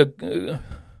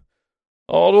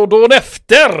 dagen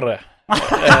efter...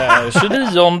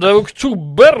 29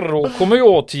 oktober och kommer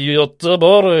jag till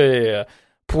Göteborg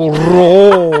på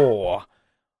Rå.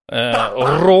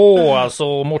 Rå,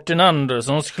 alltså Martin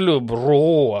Anderssons klubb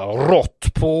Rå.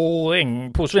 Rått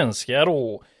på svenska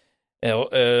Rå.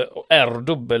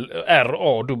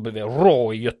 R-A-W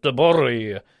Rå i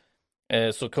Göteborg.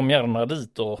 Så kom gärna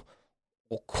dit och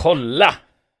kolla.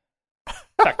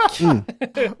 Tack.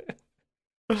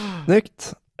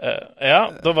 Snyggt.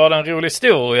 Ja, då var det en rolig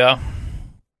historia.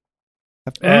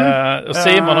 Och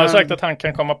Simon har sagt att han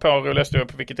kan komma på en rolig historia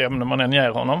på vilket ämne man än ger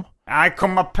honom. Nej,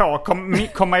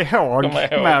 komma ihåg.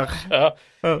 Mer. Ja.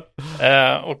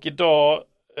 Och idag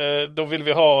då vill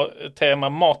vi ha tema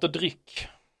mat och dryck.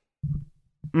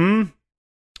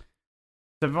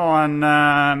 Det var en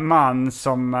man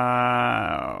som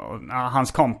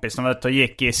hans kompis som var ute och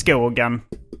gick i skogen.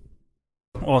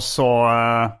 Och så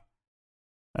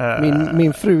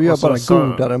min fru gör bara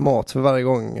godare mat för varje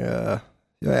gång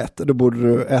jag äter. Då borde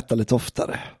du äta lite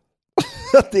oftare.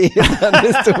 Det är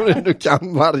den historien du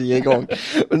kan varje gång.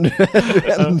 Men nu har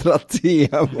du ändrat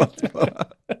temat bara.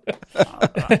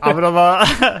 Ja, men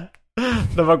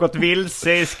de var gått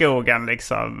vilse i skogen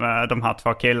liksom, de här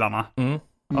två killarna.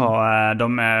 Och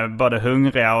de är både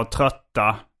hungriga och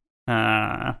trötta.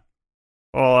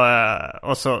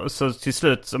 Och så till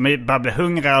slut så de bara blir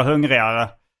hungrigare och hungrigare.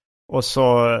 Och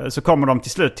så kommer de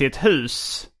till slut till ett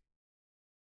hus.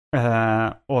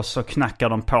 Och så knackar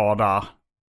de på där.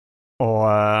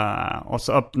 Och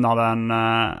så öppnar den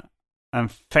en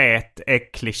fet,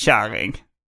 äcklig kärring.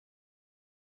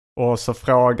 Och så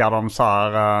frågar de så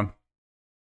här...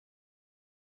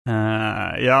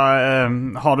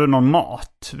 har du någon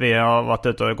mat? Vi har varit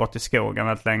ute och gått i skogen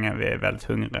väldigt länge. Vi är väldigt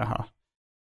hungriga här.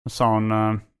 Och sa hon...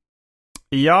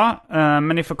 men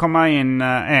ni får komma in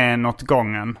en åt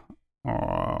gången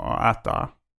och äta.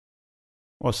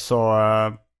 Och så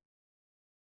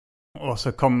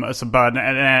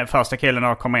började den första killen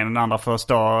att komma in och den andra för att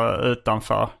stå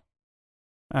utanför.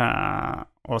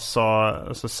 Och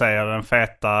så säger den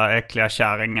feta, äckliga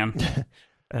kärringen.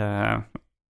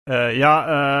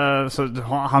 Så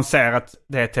han ser att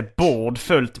det är ett bord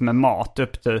fullt med mat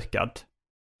uppdukad.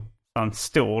 En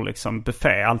stor liksom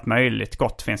buffé, allt möjligt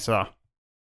gott finns där.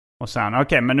 Och sen,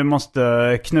 okej, men du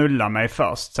måste knulla mig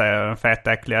först, säger den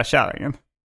feta, äckliga kärringen.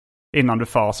 Innan du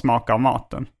får smaka av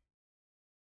maten.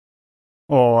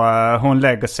 Och hon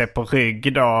lägger sig på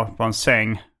rygg då på en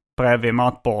säng bredvid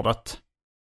matbordet.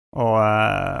 Och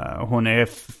hon är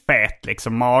fet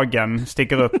liksom, magen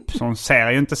sticker upp så hon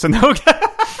ser ju inte så noga.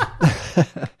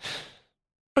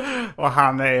 Och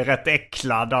han är rätt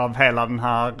äcklad av hela den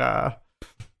här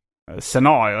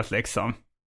scenariot liksom.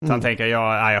 Så han tänker,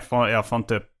 jag får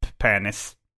inte upp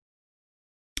penis.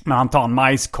 Men han tar en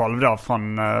majskolv då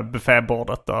från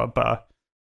buffébordet och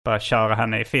börjar köra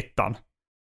henne i fittan.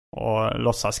 Och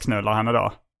låtsas knulla henne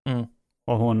då.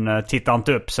 Och hon tittar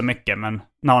inte upp så mycket, men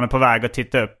när hon är på väg att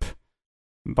titta upp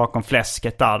bakom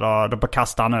fläsket där, då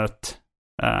kastar han ut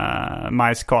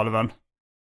majskolven.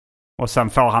 Och sen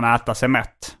får han äta sig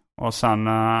mätt. Och sen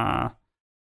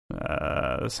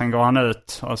går han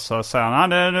ut och så säger han,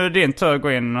 nu är det din tur att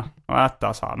gå in och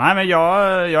äta. Så, nej, men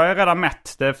jag är redan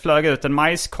mätt. Det flög ut en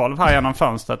majskolv här genom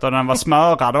fönstret och den var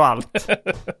smörad och allt.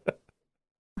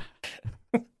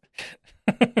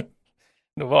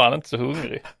 Då var han inte så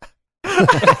hungrig.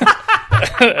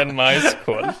 En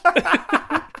majskolv.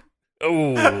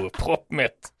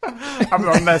 Proppmätt. Han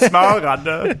var smörad.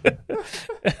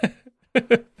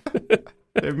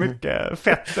 Det är mycket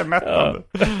fett i mättande.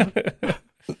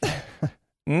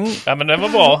 Ja, men den var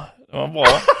bra.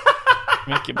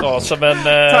 Mycket bra. Som en,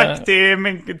 tack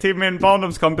till min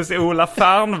barndomskompis Ola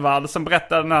Fernvall som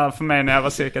berättade den här för mig när jag var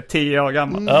cirka 10 år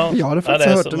gammal. Jag hade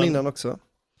faktiskt hört den innan också.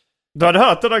 Du hade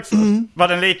hört den också? Var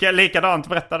den likadant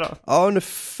berättad då? Ja,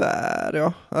 ungefär,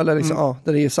 ja. Eller liksom,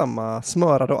 den är ju samma,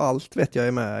 smörad och allt vet jag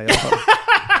är med i alla fall.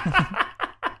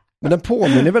 Men den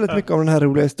påminner väldigt mycket om den här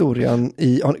roliga historien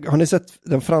i... Har ni sett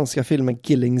den franska filmen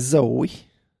Killing Zoe?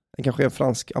 Den kanske är en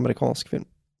fransk-amerikansk film.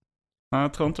 Ja,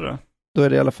 jag tror inte det. Då är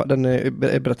det i alla fall... Den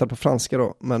är berättad på franska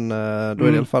då. Men då är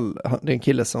det i alla fall... Det är en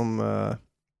kille som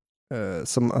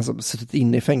som alltså suttit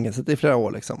inne i fängelset i flera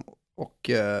år liksom. Och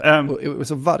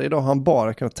så varje dag har han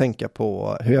bara kunnat tänka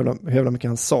på hur jävla mycket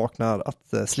han saknar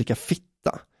att slicka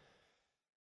fitta.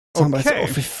 Så han bara,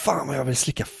 fy fan vad jag vill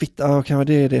slicka fitta. Okay,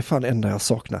 det är fan det enda jag har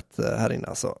saknat här inne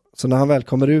alltså. Så när han väl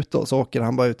kommer ut då så åker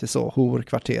han bara ut i så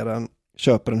horkvarteren,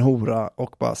 köper en hora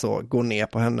och bara så går ner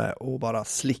på henne och bara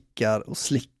slickar och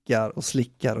slickar och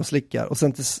slickar och slickar. Och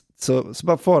sen så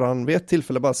bara får han vid ett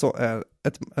tillfälle bara så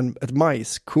ett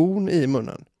majskorn i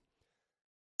munnen.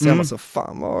 Så jag bara så,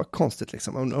 fan vad konstigt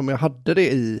liksom. Om jag hade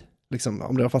det i, liksom,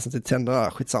 om det har fastnat i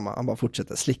tänderna, skitsamma. Han bara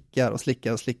fortsätter slickar och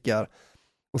slickar och slickar.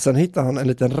 Och sen hittar han en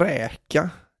liten räka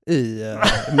i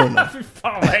munnen. Fy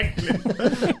fan vad äckligt.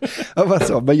 Jag bara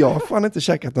så, men jag har fan inte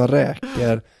käkat några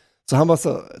räkor. Så han bara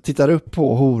så tittar upp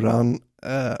på horan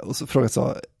och så frågar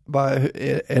så,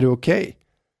 är du okej?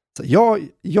 Så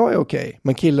jag är okej.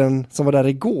 Men killen som var där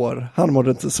igår, han mådde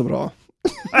inte så bra.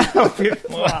 Fy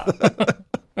fan.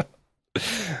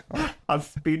 Han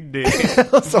spydde.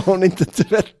 Och så har hon inte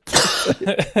tvättat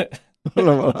sig. Och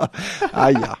de bara,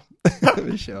 ja.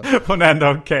 Vi kör. Hon är ändå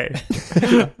okej.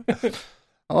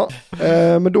 Ja,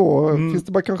 men då finns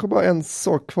det kanske bara en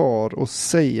sak kvar att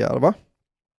säga, va?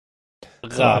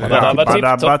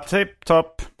 Rabba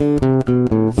tipp-topp.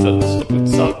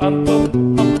 Fönsterputsar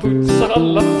Anton, han putsar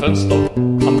alla fönster.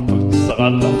 Han putsar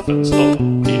alla fönster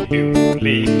i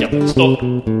olika mönster.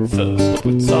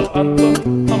 Fönsterputsar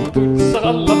Anton, han putsar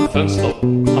alla fönster.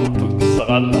 Han putsar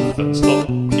alla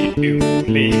fönster i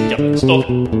olika mönster.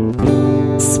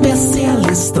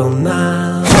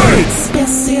 Specialisterna,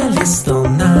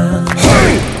 specialisterna.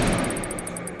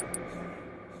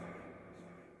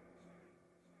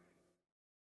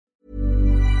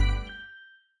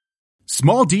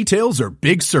 Small details are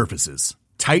big surfaces.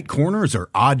 Tight corners are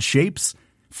odd shapes.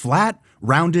 Flat,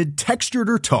 rounded, textured,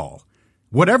 or tall.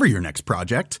 Whatever your next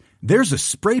project, there's a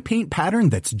spray paint pattern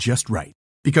that's just right.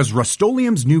 Because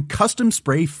Rust-Oleum's new Custom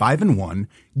Spray 5-in-1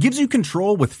 gives you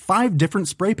control with 5 different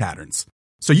spray patterns.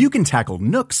 So you can tackle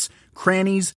nooks,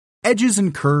 crannies, edges,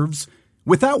 and curves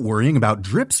without worrying about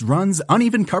drips, runs,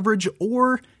 uneven coverage,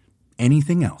 or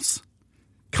anything else.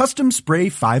 Custom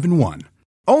Spray 5-in-1.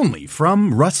 Only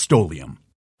from Rust-Oleum.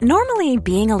 Normally,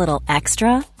 being a little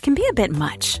extra can be a bit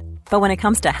much. But when it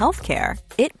comes to healthcare,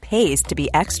 it pays to be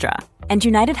extra. And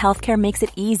United Healthcare makes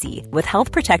it easy with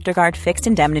Health Protector Guard fixed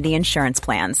indemnity insurance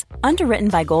plans. Underwritten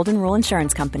by Golden Rule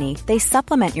Insurance Company, they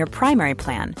supplement your primary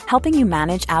plan, helping you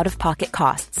manage out-of-pocket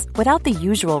costs without the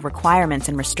usual requirements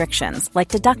and restrictions like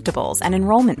deductibles and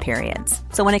enrollment periods.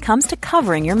 So when it comes to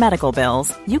covering your medical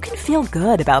bills, you can feel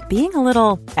good about being a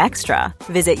little extra.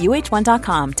 Visit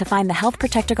uh1.com to find the Health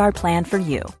Protector Guard plan for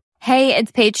you. Hey,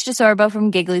 it's Paige DeSorbo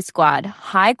from Giggly Squad.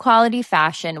 High quality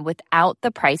fashion without the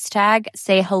price tag.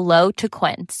 Say hello to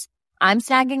Quince. I'm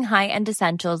snagging high-end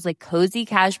essentials like cozy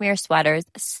cashmere sweaters,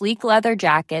 sleek leather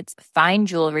jackets, fine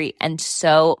jewelry, and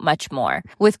so much more.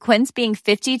 With Quince being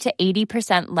 50 to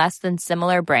 80% less than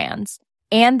similar brands.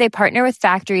 And they partner with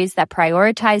factories that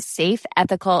prioritize safe,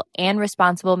 ethical, and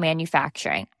responsible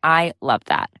manufacturing. I love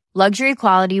that. Luxury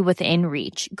quality within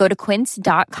reach. Go to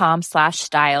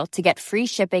quince.com/style to get free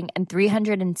shipping and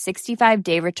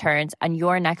 365-day returns on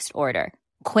your next order.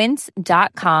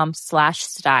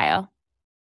 Quince.com/style.